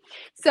crazy.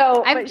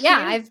 So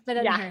I've been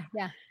in her.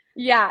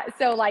 Yeah.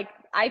 So like,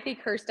 I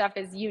think her stuff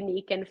is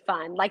unique and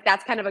fun. Like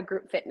that's kind of a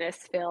group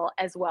fitness feel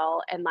as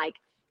well. And like,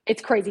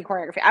 it's crazy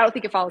choreography. I don't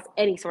think it follows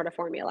any sort of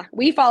formula.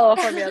 We follow a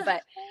formula,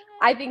 but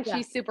I think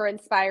she's super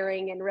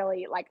inspiring, and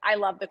really like, I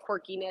love the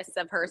quirkiness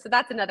of her. So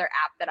that's another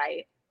app that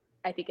I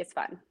think is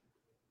fun.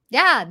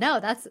 Yeah, no,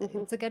 that's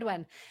a good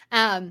one.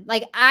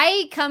 Like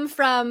I come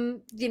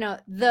from, you know,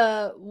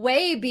 the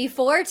way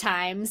before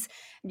times.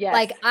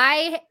 Like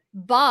I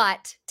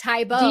bought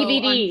Tae Bo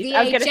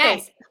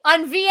DVDs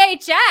on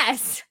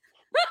VHS.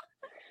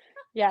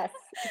 Yes.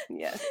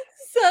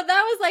 So that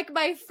was like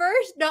my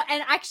first. No,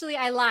 and actually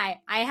I lie.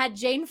 I had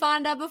Jane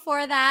Fonda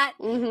before that.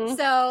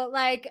 So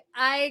like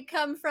I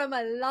come from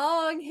a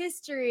long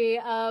history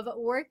of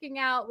working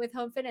out with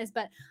home fitness,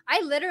 but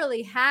I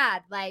literally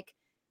had like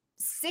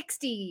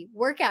 60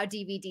 workout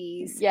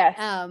DVDs.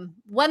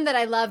 One that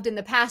I loved in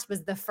the past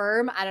was The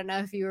Firm. I don't know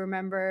if you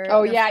remember.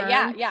 Oh,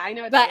 yeah. I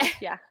know.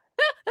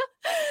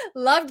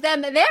 Loved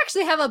them. They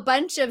actually have a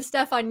bunch of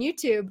stuff on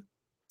YouTube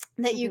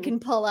that you can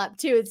pull up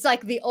too. It's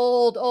like the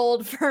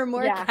old firm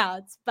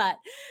workouts, but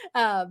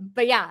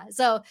yeah.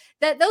 So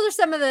those are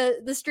some of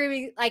the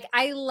streaming. Like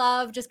I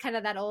love just kind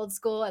of that old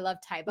school. I love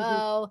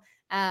Tybo.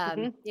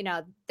 You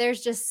know,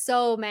 there's just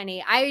so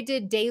many. I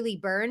did Daily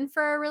Burn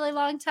for a really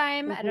long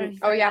time. I don't know if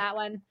you've heard of that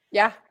one.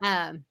 Yeah.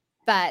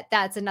 But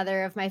that's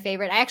another of my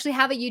favorite. I actually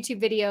have a YouTube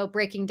video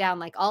breaking down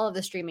like all of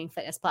the streaming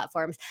fitness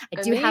platforms.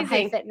 I do have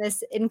High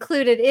Fitness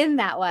included in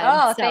that one.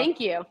 Oh, thank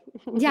you.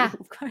 Yeah,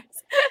 of course.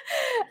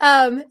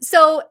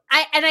 So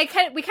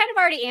we kind of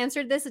already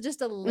answered this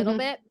just a little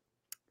bit,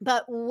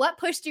 but what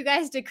pushed you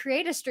guys to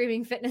create a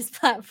streaming fitness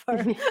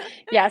platform?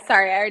 Yeah,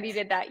 sorry, I already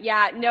did that.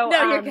 Yeah, no,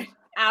 you're good.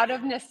 Out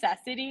of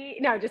necessity.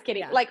 No, just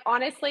kidding. Yeah. Like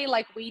honestly,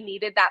 like we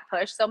needed that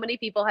push. So many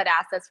people had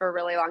asked us for a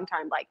really long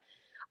time, like,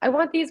 I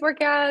want these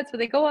workouts, so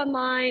they go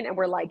online, and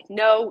we're like,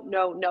 no,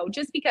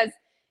 just because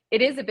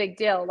it is a big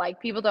deal. Like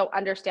people don't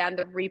understand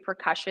the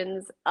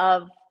repercussions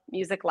of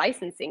music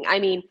licensing. I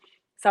mean,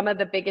 some of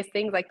the biggest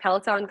things, like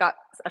Peloton got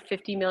a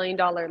 $50 million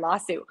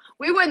lawsuit.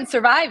 We wouldn't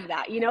survive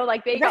that, you know,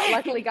 like they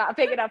luckily got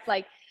big enough,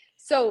 like,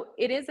 so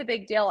it is a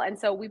big deal. And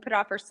so we put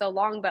off for so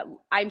long, but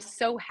I'm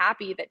so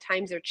happy that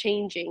times are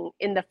changing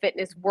in the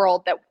fitness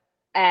world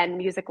and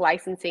music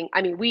licensing.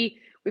 I mean, we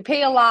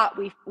pay a lot.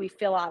 We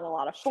fill out a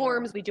lot of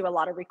forms. We do a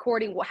lot of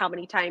recording. How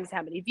many times,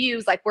 how many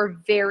views? Like we are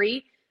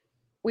very,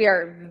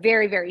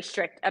 very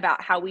strict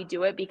about how we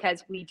do it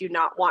because we do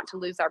not want to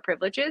lose our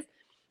privileges.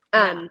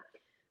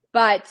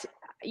 But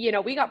you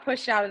know, we got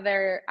pushed out of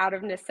there out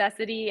of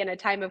necessity in a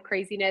time of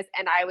craziness.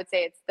 And I would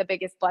say it's the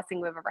biggest blessing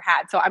we've ever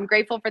had. So I'm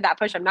grateful for that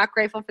push. I'm not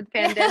grateful for the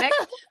pandemic,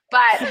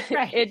 but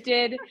it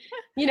did,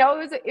 you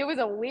know, it was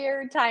a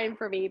weird time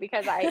for me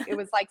because it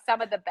was like some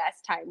of the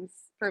best times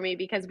for me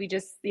because we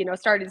just, you know,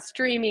 started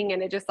streaming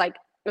and it just like,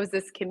 it was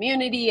this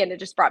community and it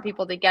just brought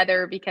people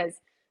together because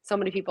so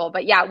many people,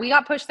 but yeah, we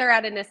got pushed there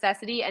out of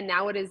necessity. And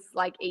now it is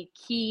like a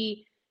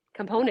key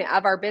component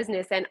of our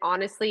business and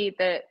honestly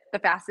the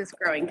fastest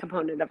growing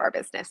component of our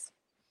business.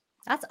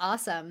 That's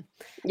awesome.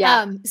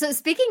 Yeah. So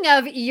speaking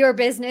of your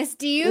business,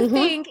 do you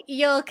think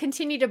you'll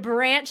continue to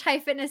branch High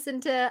Fitness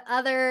into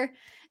other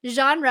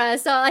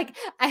genres? So like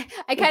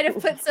I kind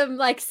of put some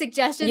like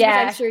suggestions which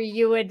I'm sure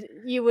you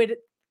would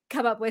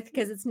come up with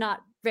because it's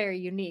not very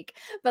unique,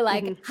 but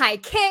like high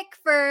kick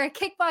for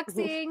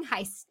kickboxing,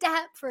 high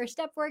step for a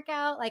step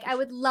workout. Like I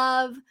would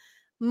love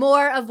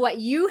more of what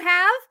you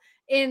have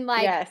in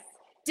like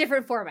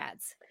different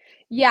formats.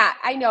 Yeah,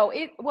 I know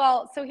it.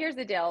 Well, so here's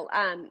the deal.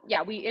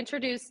 We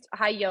introduced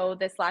High Yo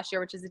this last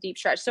year, which is a deep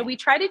stretch. So we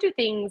try to do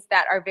things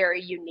that are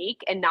very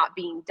unique and not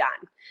being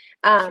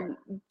done.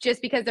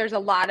 Just because there's a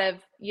lot of,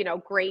 you know,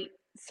 great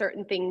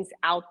certain things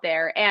out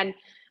there. And,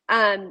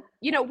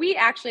 you know, we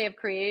actually have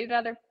created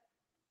other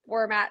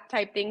format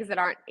type things that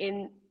aren't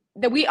in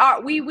that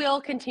we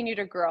will continue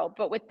to grow.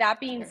 But with that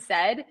being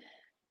said,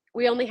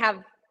 we only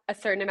have a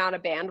certain amount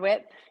of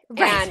bandwidth.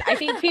 And I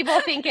think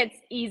people think it's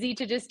easy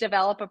to just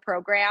develop a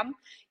program,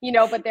 you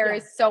know, but there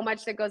is so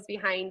much that goes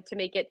behind to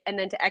make it and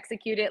then to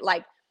execute it,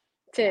 like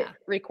to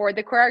record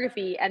the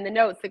choreography and the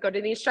notes that go to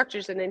the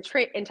instructors and then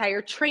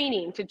entire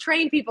training to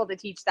train people to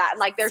teach that.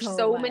 Like there's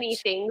so many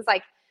things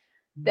like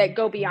that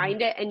go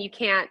behind it and you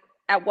can't,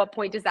 at what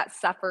point does that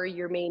suffer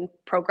your main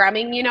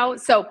programming, you know?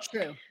 So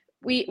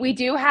we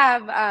do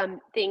have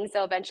things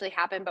that'll eventually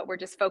happen, but we're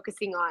just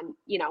focusing on,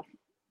 you know,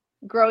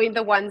 growing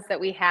the ones that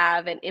we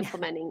have and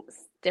implementing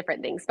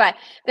different things. But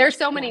there's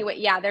so many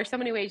there's so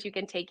many ways you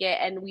can take it.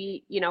 And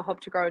we, you know,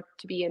 hope to grow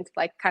to be into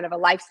like kind of a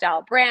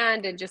lifestyle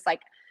brand and just like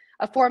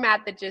a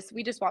format that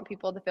we just want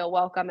people to feel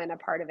welcome and a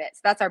part of it.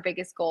 So that's our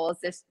biggest goal is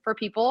this for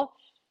people.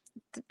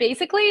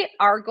 Basically,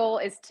 our goal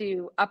is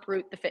to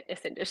uproot the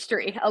fitness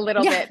industry a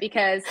little bit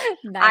because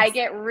I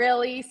get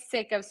really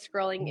sick of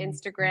scrolling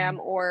Instagram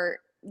or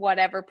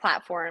whatever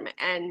platform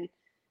and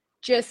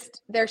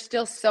just there's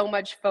still so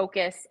much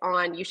focus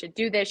on you should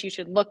do this, you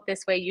should look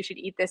this way, you should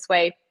eat this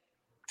way.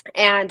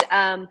 And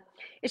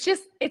it's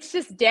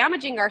just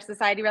damaging our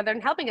society rather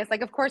than helping us.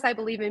 Like, of course, I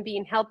believe in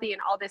being healthy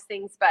and all these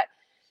things, but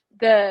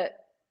the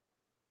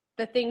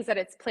things that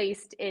it's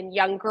placed in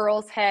young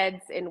girls'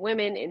 heads, in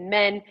women, in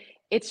men,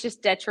 it's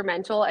just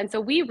detrimental. And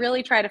so we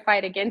really try to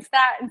fight against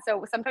that. And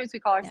so sometimes we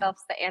call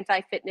ourselves the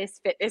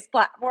anti-fitness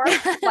platform,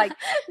 like,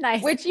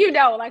 which, you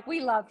know, like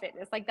we love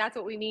fitness, like that's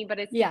what we mean, but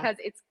it's because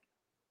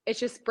it's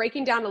just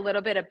breaking down a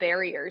little bit of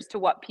barriers to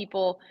what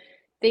people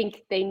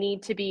think they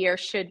need to be or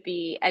should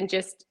be and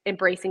just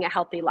embracing a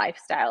healthy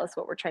lifestyle is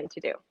what we're trying to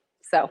do.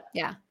 So,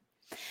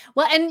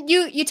 Well, and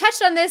you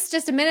touched on this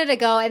just a minute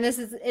ago, and this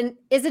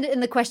isn't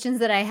in the questions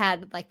that I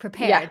had like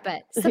prepared,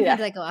 but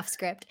sometimes I go off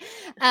script.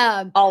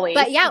 Always.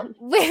 But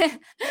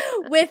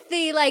with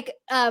the like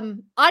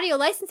audio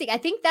licensing, I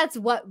think that's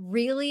what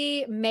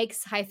really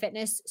makes High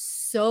Fitness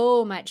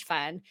so much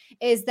fun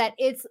is that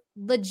it's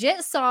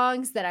legit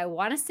songs that I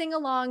want to sing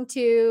along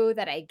to,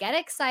 that I get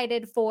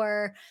excited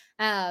for.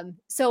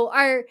 So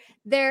are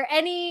there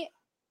any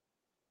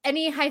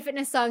High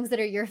Fitness songs that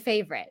are your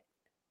favorite?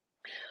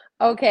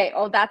 Okay.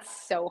 Oh,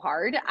 that's so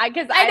hard.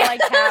 Because I I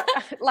like have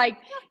know. like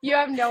you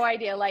have no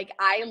idea. Like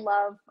I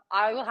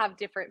will have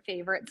different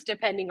favorites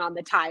depending on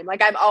the time.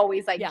 Like I'm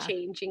always like Yeah.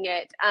 changing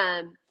it.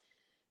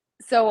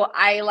 So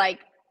I like,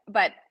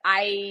 but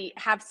I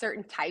have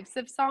certain types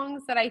of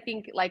songs that I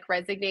think like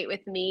resonate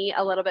with me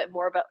a little bit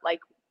more. But like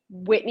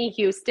Whitney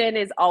Houston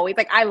is always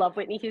like, I love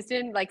Whitney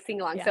Houston, like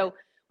sing along. Yeah. So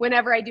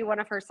whenever I do one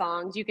of her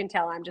songs, you can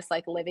tell I'm just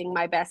like living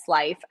my best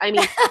life. I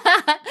mean,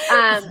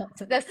 That's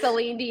awesome. the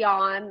Celine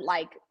Dion,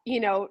 like,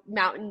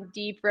 Mountain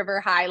Deep, River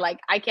High, like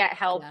I can't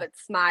help Yeah. but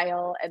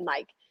smile, and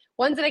like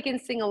ones that I can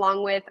sing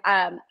along with.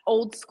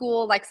 Old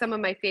school, like some of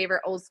my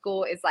favorite old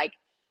school is like,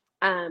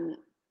 um,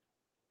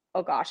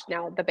 oh gosh,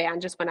 now the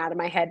band just went out of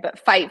my head, but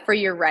Fight for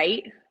Your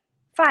Right.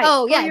 Fight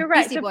Oh for yeah, Your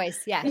Right. Beastie So Boys.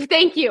 Yeah.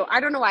 thank you. I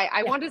don't know why. I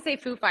Yeah. wanted to say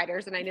Foo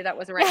Fighters and I knew that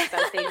wasn't right because I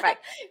was saying Fight.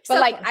 But So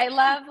like close. I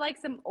love like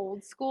some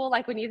old school,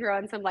 like when you throw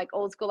in some like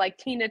old school like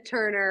Tina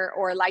Turner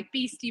or like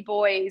Beastie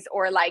Boys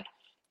or like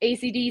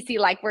AC/DC,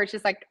 like where it's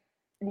just like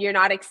you're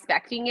not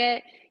expecting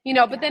it, but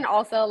Yeah. then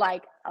also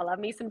like I love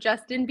me some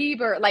Justin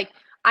Bieber. Like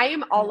I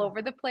am all Mm.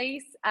 over the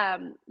place.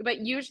 But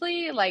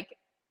usually like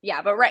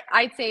yeah, but right,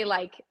 I'd say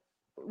like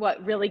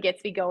what really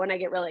gets me going, I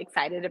get really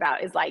excited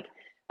about is like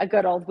a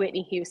good old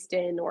Whitney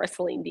Houston or a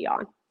Celine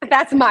Dion.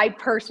 That's my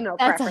personal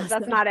That's preference.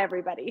 That's awesome. not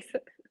everybody's.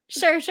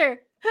 Sure.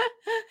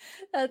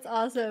 That's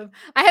awesome.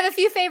 I have a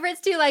few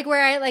favorites too, like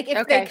where I like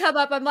if they Okay. come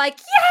up, I'm like,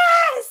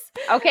 yes.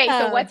 Okay.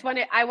 So what's one?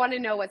 I want to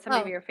know what some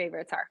of Oh, your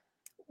favorites are.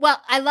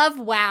 well, I love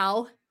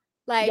Wow.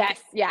 Like Yes.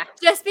 Yeah.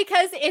 just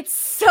because it's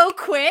so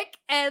quick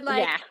and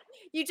like Yeah.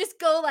 you just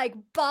go like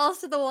balls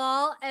to the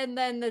wall and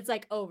then it's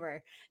like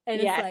over. And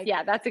it's Yes. like,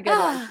 Yeah. That's a good one.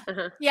 ah,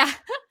 Uh-huh. yeah.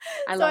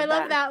 I So I love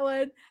love that. that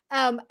one.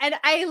 And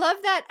I love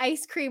that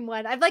ice cream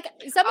one. I've like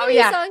some of Oh these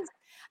yeah. songs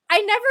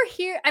I've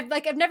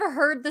never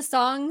heard the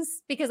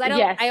songs because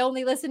Yes. I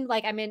only listen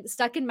like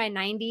stuck in my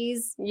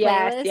 90s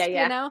Yes. playlist, Yeah.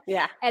 Yeah.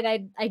 Yeah.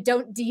 and I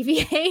don't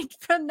deviate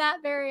from that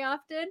very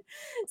often.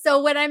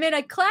 So when I'm in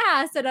a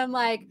class and I'm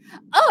like,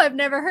 "Oh, I've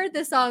never heard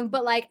this song,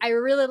 but like I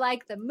really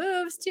like the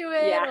moves to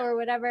it Yeah. or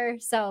whatever."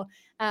 So,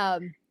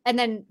 and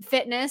then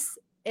Fitness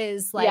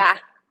is like Yeah.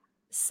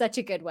 such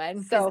a good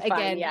one because So fun.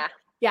 again, Yeah.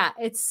 yeah,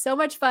 it's so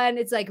much fun.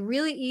 It's like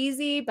really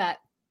easy, but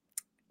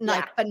Yeah.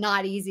 like but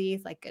not easy.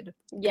 It's like good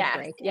Yes.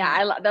 break.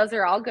 Yeah. Those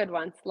are all good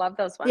ones. Love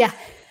those Yeah. ones.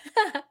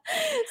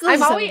 So those are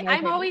some of my I'm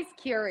favorites. always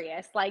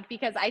curious, like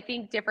because I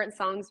think different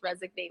songs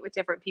resonate with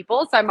different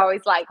people. So I'm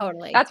always like,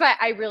 Totally. that's why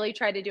I really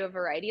try to do a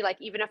variety. Like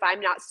even if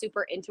I'm not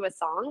super into a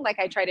song, like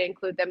I try to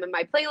include them in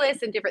my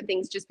playlist and different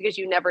things, just because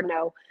you never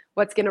know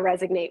what's going to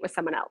resonate with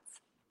someone else.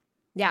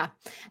 Yeah.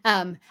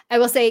 I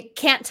will say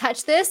can't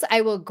touch this. I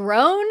will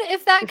groan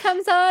if that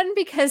comes on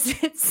because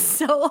it's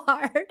so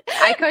hard.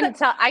 I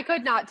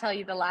could not tell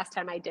you the last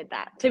time I did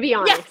that, to be Yeah.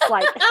 honest.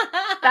 Like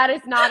that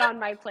is not on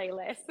my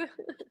playlist.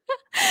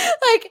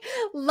 Like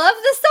love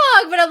the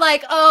song, but I'm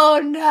like,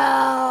 oh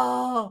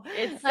no.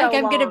 It's Like so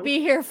I'm gonna long. be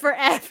here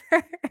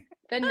forever.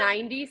 The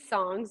 90s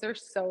songs are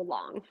so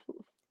long.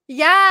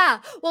 Yeah.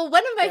 Well,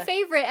 one of my Yeah.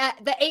 favorite,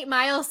 the 8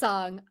 Mile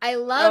song. I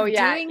Oh love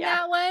yeah, doing yeah.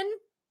 that one,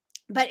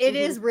 but it Hmm.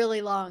 is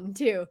really long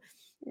too.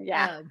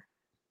 Yeah. Um,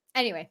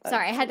 anyway, But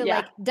sorry, I had to yeah.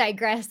 like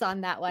digress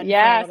on that one for a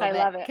Yes, little I bit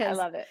love it. I because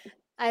love it.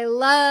 I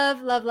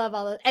love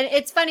all of and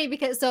it's funny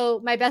because so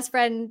my best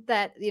friend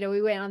that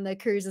we went on the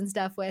cruise and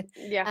stuff with,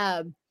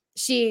 Yeah.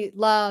 she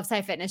loves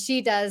high fitness.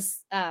 She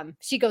does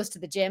she goes to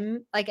the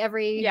gym like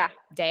every Yeah.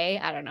 day.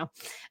 I don't know.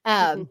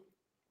 Mhm.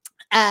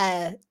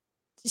 Uh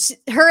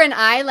her and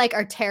I like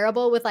are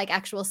terrible with like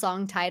actual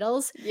song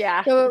titles.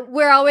 Yeah. So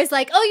we're always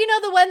like, oh,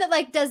 the one that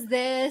like does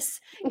this,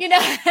 and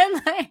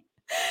like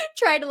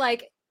try to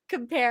like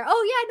compare.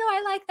 Oh yeah,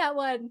 no, I like that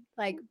one.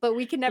 Like, but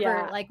we can never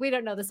Yeah. like we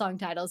don't know the song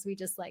titles. We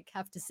just like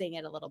have to sing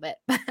it a little bit.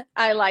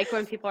 I like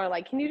when people are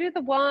like, "Can you do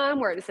the one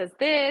where it says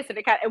this?"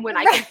 And when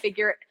I can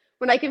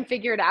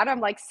figure it out, I'm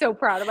like so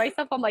proud of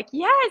myself. I'm like,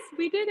 "Yes,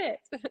 we did it."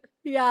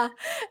 Yeah.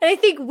 And I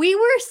think we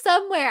were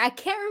somewhere. I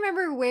can't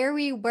remember where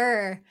we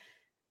were.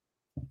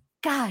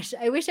 Gosh,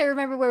 I wish I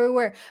remember where we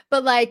were.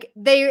 But like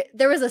there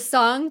was a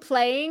song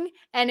playing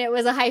and it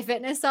was a high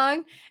fitness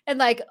song and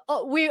like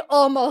we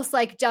almost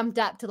like jumped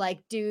up to like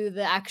do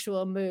the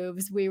actual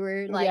moves. We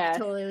were like Yes.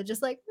 totally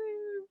just like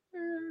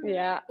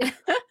Yeah.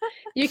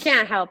 You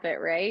can't help it,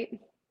 right?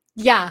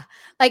 yeah.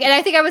 Like and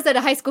I think I was at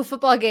a high school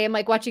football game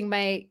like watching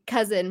my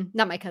cousin,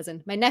 not my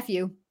cousin, my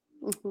nephew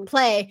Mhm.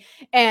 play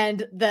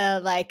and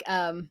the like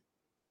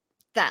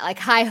that like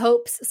High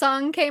Hopes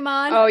song came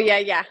on Oh, yeah,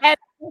 yeah. and I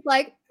was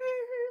like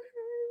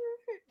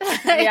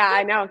Yeah,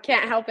 I know.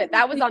 Can't help it.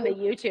 That was on the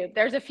YouTube.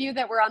 There's a few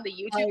that were on the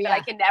oh YouTube that I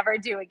yeah. can never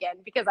do again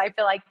because I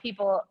feel like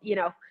people,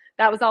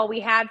 that was all we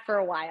had for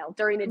a while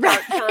during a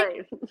dark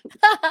Right.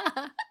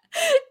 time.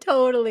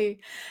 Totally.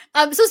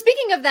 So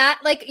speaking of that,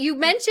 like you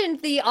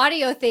mentioned the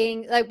audio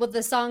thing, like with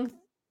the song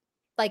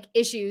like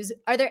issues.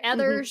 Are there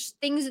other Mhm.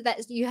 things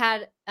that you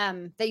had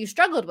that you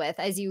struggled with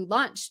as you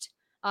launched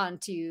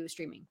onto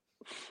streaming?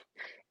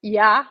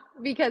 Yeah,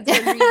 because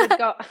when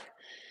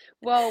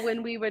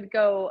we would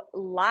go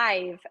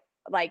live,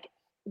 like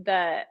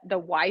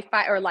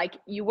Wi-Fi, or like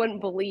you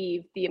wouldn't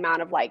believe the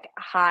amount of like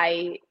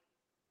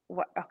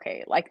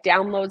like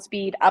download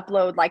speed,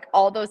 upload, like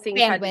all those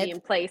things had to be Bandwidth.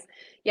 in place.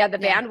 Yeah, the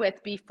Yeah.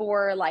 bandwidth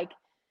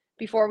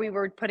before we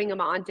were putting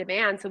them on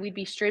demand. So we'd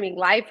be streaming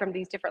live from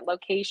these different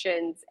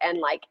locations. And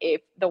like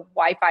if the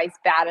Wi-Fi is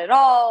bad at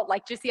all,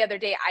 like just the other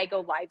day, I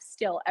go live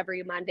still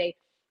every Monday,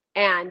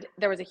 and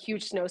there was a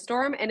huge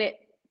snowstorm and it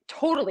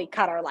totally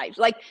cut our lives.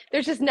 Like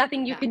there's just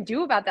nothing you can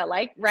do about that,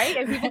 like, right?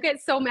 And people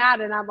get so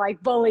mad, and I'm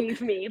like,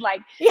 believe me,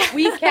 like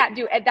we can't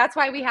do it. That's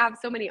why we have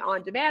so many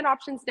on-demand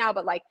options now.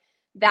 But like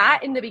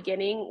that in the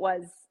beginning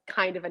was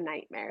kind of a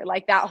nightmare.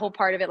 Like that whole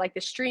part of it, like the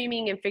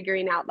streaming and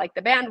figuring out like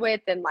the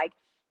bandwidth and like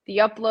the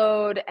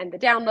upload and the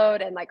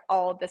download and like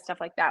all of this stuff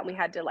like that. And we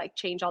had to like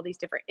change all these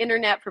different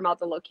internet from all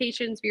the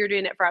locations we were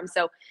doing it from.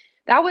 So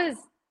that was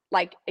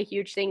like a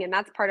huge thing. And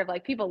that's part of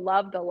like, people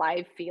love the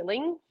live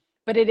feeling,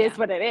 but it is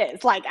what it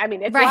is. Like, I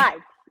mean, it's live.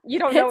 You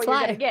don't know what you're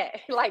going to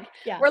get. Like,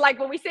 we're like,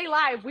 when we say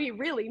live, we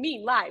really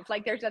mean live.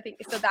 Like there's nothing.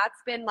 So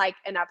that's been like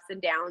an ups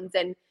and downs.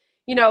 And,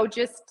 you know,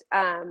 just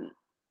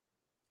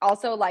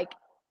also like,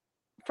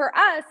 for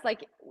us,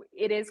 like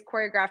it is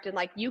choreographed, and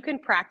like you can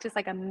practice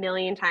like a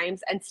million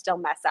times and still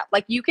mess up.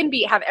 Like you can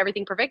have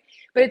everything perfect,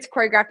 but it's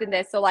choreographed in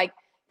this. So like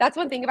that's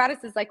one thing about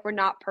us, is like we're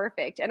not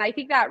perfect. And I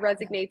think that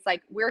resonates.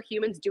 Like we're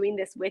humans doing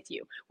this with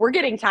you. We're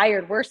getting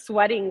tired. We're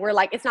sweating. We're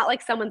like, it's not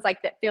like someone's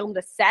like that filmed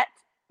a set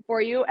for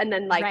you and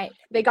then like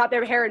they got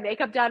their hair and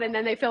makeup done and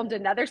then they filmed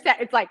another set.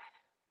 It's like,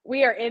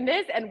 we are in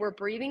this and we're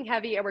breathing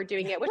heavy and we're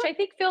doing it, which I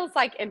think feels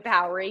like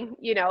empowering,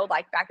 you know,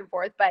 like back and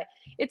forth. But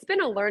it's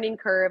been a learning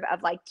curve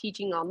of like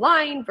teaching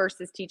online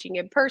versus teaching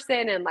in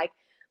person and like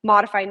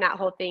modifying that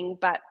whole thing.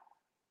 But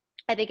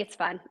I think it's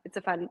fun. It's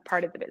a fun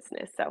part of the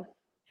business. So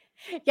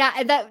yeah,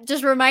 and that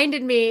just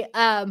reminded me,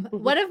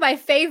 one of my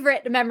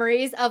favorite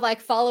memories of like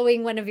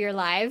following one of your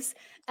lives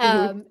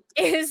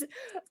is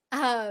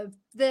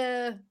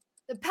the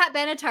Pat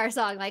Benatar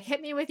song, like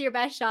 "Hit Me With Your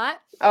Best Shot."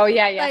 Oh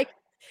yeah, yeah. Like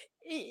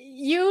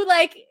you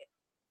like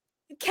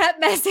kept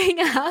messing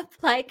up.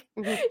 Like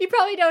you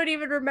probably don't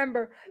even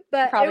remember,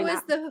 but probably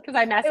it was because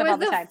I mess up all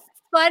the time.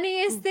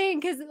 Funniest thing,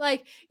 because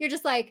like you're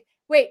just like,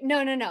 wait, no,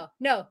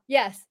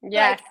 yes,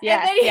 yes,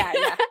 like, yeah.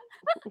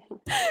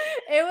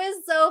 It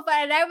was so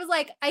fun. And I was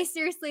like, I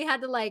seriously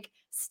had to like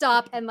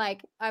stop, and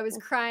like I was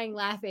crying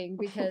laughing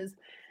because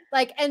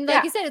like, and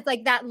like you said, it's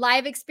like that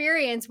live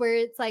experience where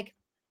it's like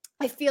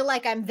I feel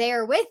like I'm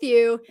there with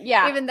you,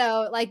 even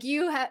though like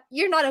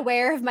you're not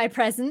aware of my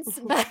presence.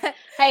 But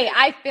hey,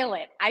 I feel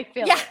it. I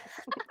feel it.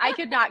 I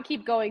could not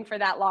keep going for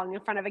that long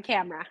in front of a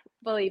camera.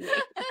 Believe me.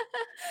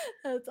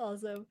 That's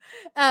awesome.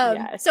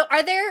 So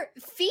are there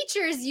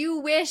features you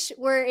wish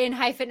were in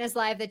High Fitness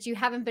Live that you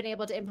haven't been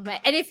able to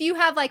implement? And if you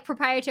have like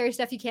proprietary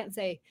stuff you can't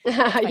say.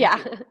 No,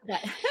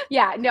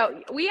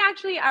 we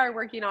actually are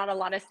working on a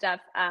lot of stuff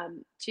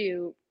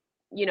to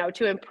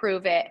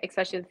improve it,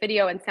 especially with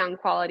video and sound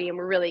quality. And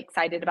we're really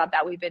excited about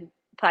that. We've been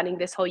planning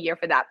this whole year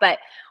for that. But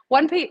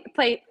one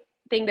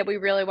thing that we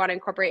really want to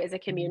incorporate is a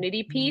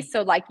community piece.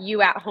 So like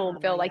you at home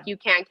feel like you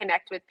can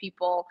connect with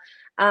people,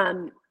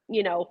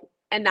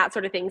 and that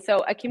sort of thing.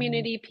 So a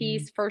community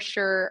piece for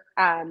sure.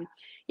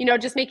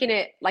 Just making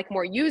it like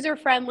more user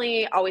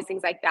friendly, always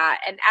things like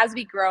that. And as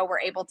we grow, we're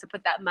able to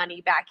put that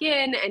money back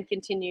in and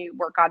continue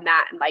work on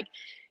that. And like,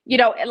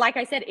 like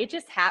I said,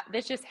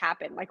 this just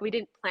happened. Like we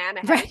didn't plan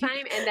ahead of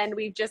time. And then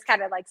we've just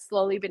kind of like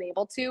slowly been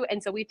able to.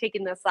 And so we've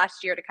taken this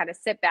last year to kind of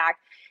sit back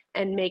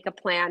and make a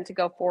plan to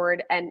go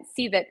forward and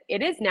see that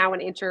it is now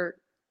an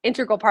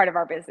integral part of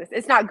our business.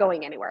 It's not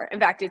going anywhere. In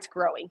fact, it's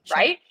growing,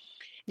 right?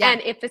 Yeah.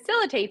 And it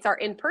facilitates our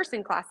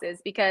in-person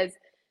classes because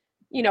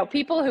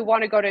people who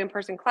want to go to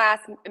in-person class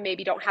and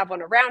maybe don't have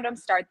one around them,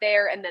 start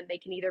there, and then they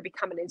can either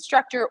become an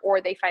instructor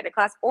or they find a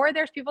class, or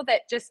there's people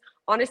that just,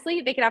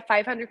 honestly, they can have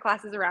 500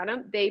 classes around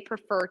them. They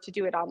prefer to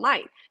do it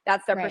online.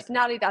 That's their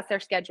personality, that's their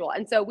schedule.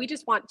 And so we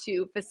just want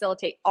to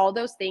facilitate all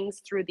those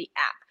things through the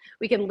app.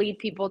 We can lead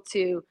people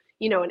to,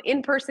 an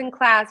in-person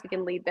class. We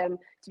can lead them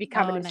to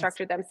become an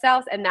instructor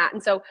themselves and that.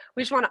 And so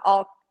we just want to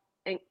all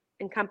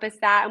encompass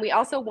that. And we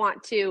also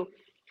want to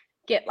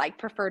get like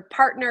preferred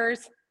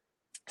partners.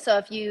 So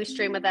if you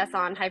stream with us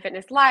on High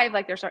Fitness Live,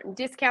 like there's certain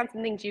discounts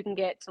and things you can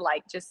get to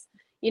like just,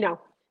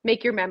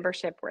 make your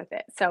membership worth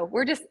it. So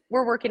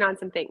we're working on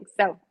some things.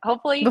 So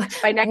hopefully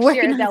by next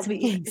year they'll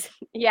be,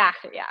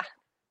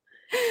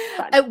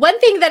 one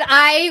thing that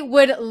I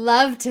would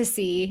love to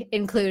see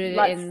included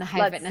in the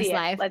High Fitness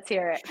Live. Let's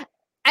hear it.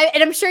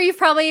 And I'm sure you've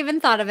probably even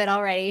thought of it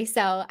already.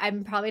 So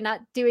I'm probably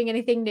not doing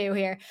anything new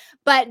here,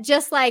 but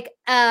just like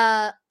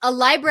a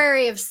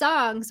library of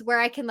songs where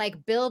I can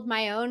like build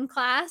my own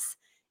class.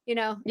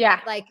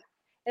 Like,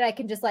 and I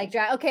can just like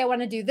drive, okay, I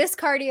want to do this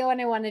cardio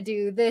and I want to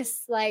do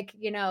this, like,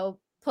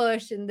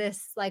 push and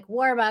this like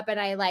warm up. And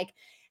I like,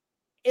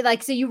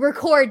 so you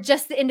record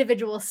just the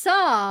individual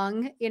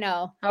song,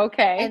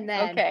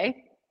 Okay.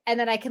 And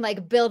then I can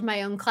like build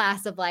my own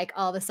class of like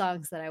all the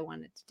songs that I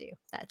wanted to do.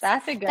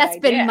 That's a good idea. That's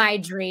been my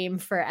dream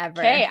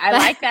forever. Okay. I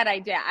like that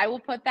idea. I will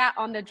put that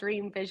on the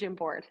dream vision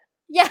board.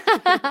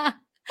 Yeah.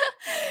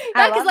 I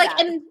Yeah, because love like,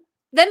 that. and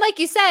then like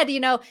you said,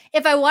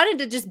 if I wanted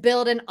to just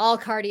build an all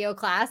cardio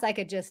class, I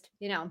could just,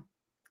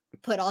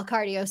 put all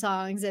cardio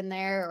songs in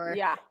there, or,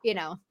 Yeah.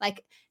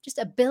 like just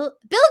a build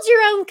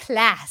your own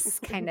class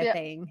kind of Bu-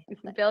 thing.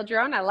 Build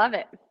your own. I love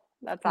it.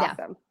 That's Yeah.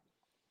 awesome.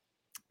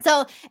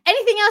 So,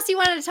 anything else you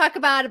wanted to talk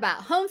about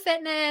home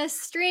fitness,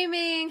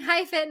 streaming,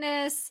 high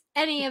fitness,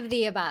 any of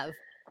the above?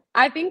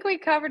 I think we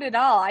covered it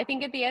all. I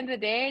think at the end of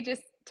the day,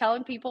 just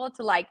telling people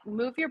to like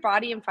move your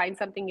body and find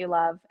something you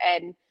love,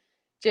 and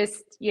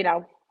just,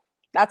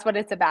 that's what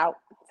it's about.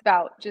 It's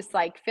about just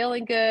like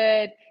feeling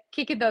good,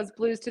 kicking those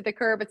blues to the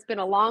curb. It's been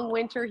a long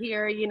winter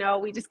here,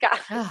 we just got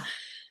Oh,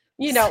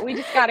 we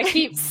just got to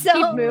keep it's so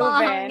long,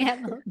 moving.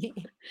 Emily.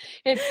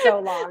 It's so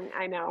long,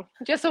 I know.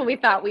 Just when we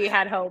thought we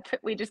had hope,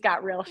 we just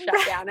got real shut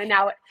Right. down, and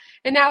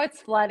now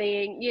it's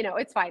flooding.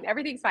 It's fine.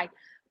 Everything's fine.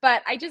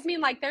 But I just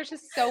mean, like, there's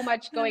just so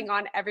much going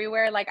on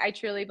everywhere. Like, I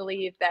truly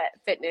believe that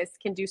fitness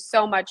can do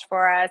so much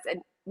for us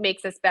and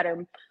makes us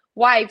better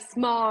wives,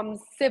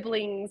 moms,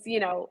 siblings,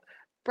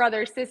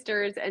 brothers,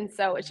 sisters. And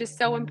so it's just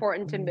so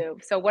important to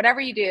move. So whatever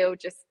you do,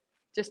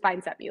 just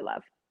find something you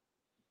love.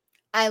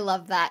 I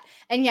love that.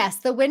 And yes,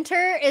 the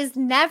winter is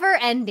never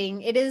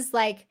ending. It is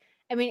like,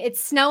 I mean,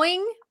 it's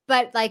snowing,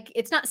 but like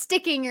it's not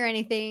sticking or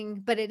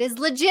anything, but it is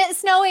legit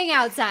snowing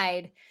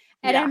outside.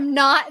 And Yeah. I'm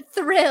not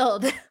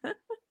thrilled.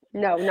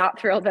 No, not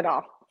thrilled at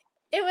all.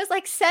 It was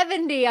like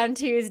 70 on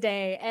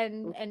Tuesday,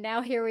 and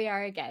now here we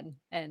are again,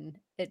 and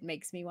it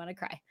makes me want to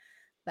cry.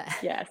 But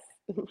Yes.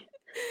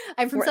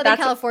 I'm from Southern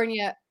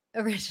California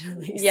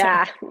originally.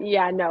 Yeah.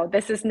 Yeah. No,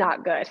 this is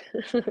not good.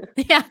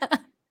 Yeah.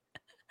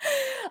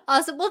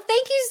 Awesome. Well,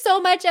 thank you so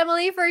much,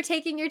 Emily, for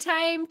taking your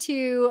time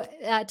to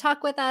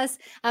talk with us.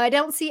 I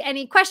don't see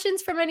any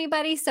questions from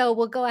anybody, so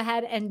we'll go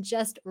ahead and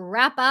just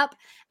wrap up.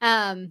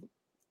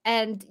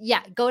 And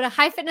yeah, go to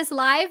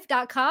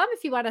highfitnesslive.com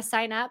if you want to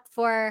sign up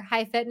for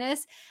High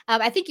Fitness.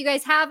 I think you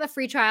guys have a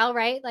free trial,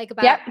 right? Like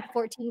about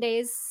 14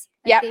 days,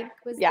 I think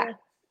was Yeah.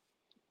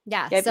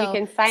 Yeah. So you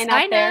can sign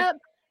up there.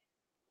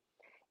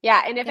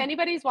 Yeah, and if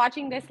anybody's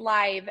watching this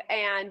live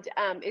and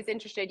is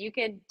interested, you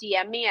can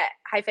DM me at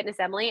High Fitness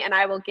Emily, and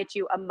I will get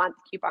you a month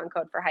coupon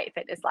code for High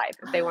Fitness Live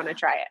if they want to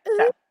try it.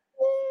 So.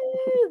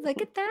 Ooh,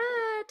 look at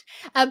that.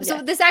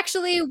 So this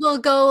actually will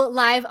go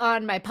live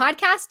on my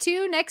podcast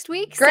too next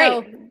week. Great.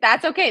 So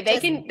that's okay. They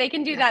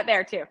can do that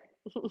there too.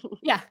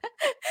 Yeah.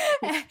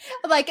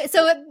 Like,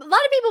 so a lot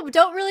of people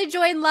don't really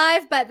join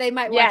live, but they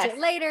might watch it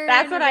later.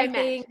 That's what I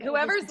meant.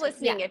 Whoever's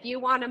listening, if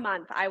you want a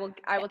month, I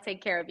will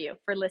take care of you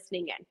for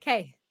listening in.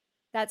 Okay.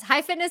 That's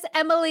High Fitness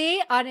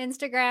Emily on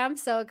Instagram.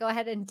 So go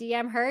ahead and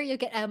DM her. You'll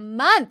get a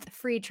month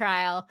free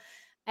trial.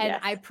 And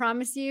I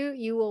promise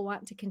you will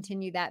want to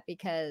continue that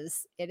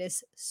because it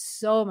is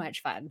so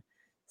much fun.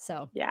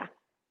 So yeah.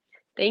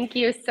 Thank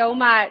you so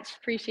much.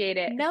 Appreciate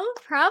it. No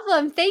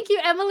problem. Thank you,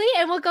 Emily.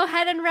 And we'll go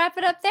ahead and wrap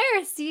it up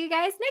there. See you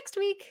guys next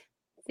week.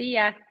 See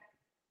ya.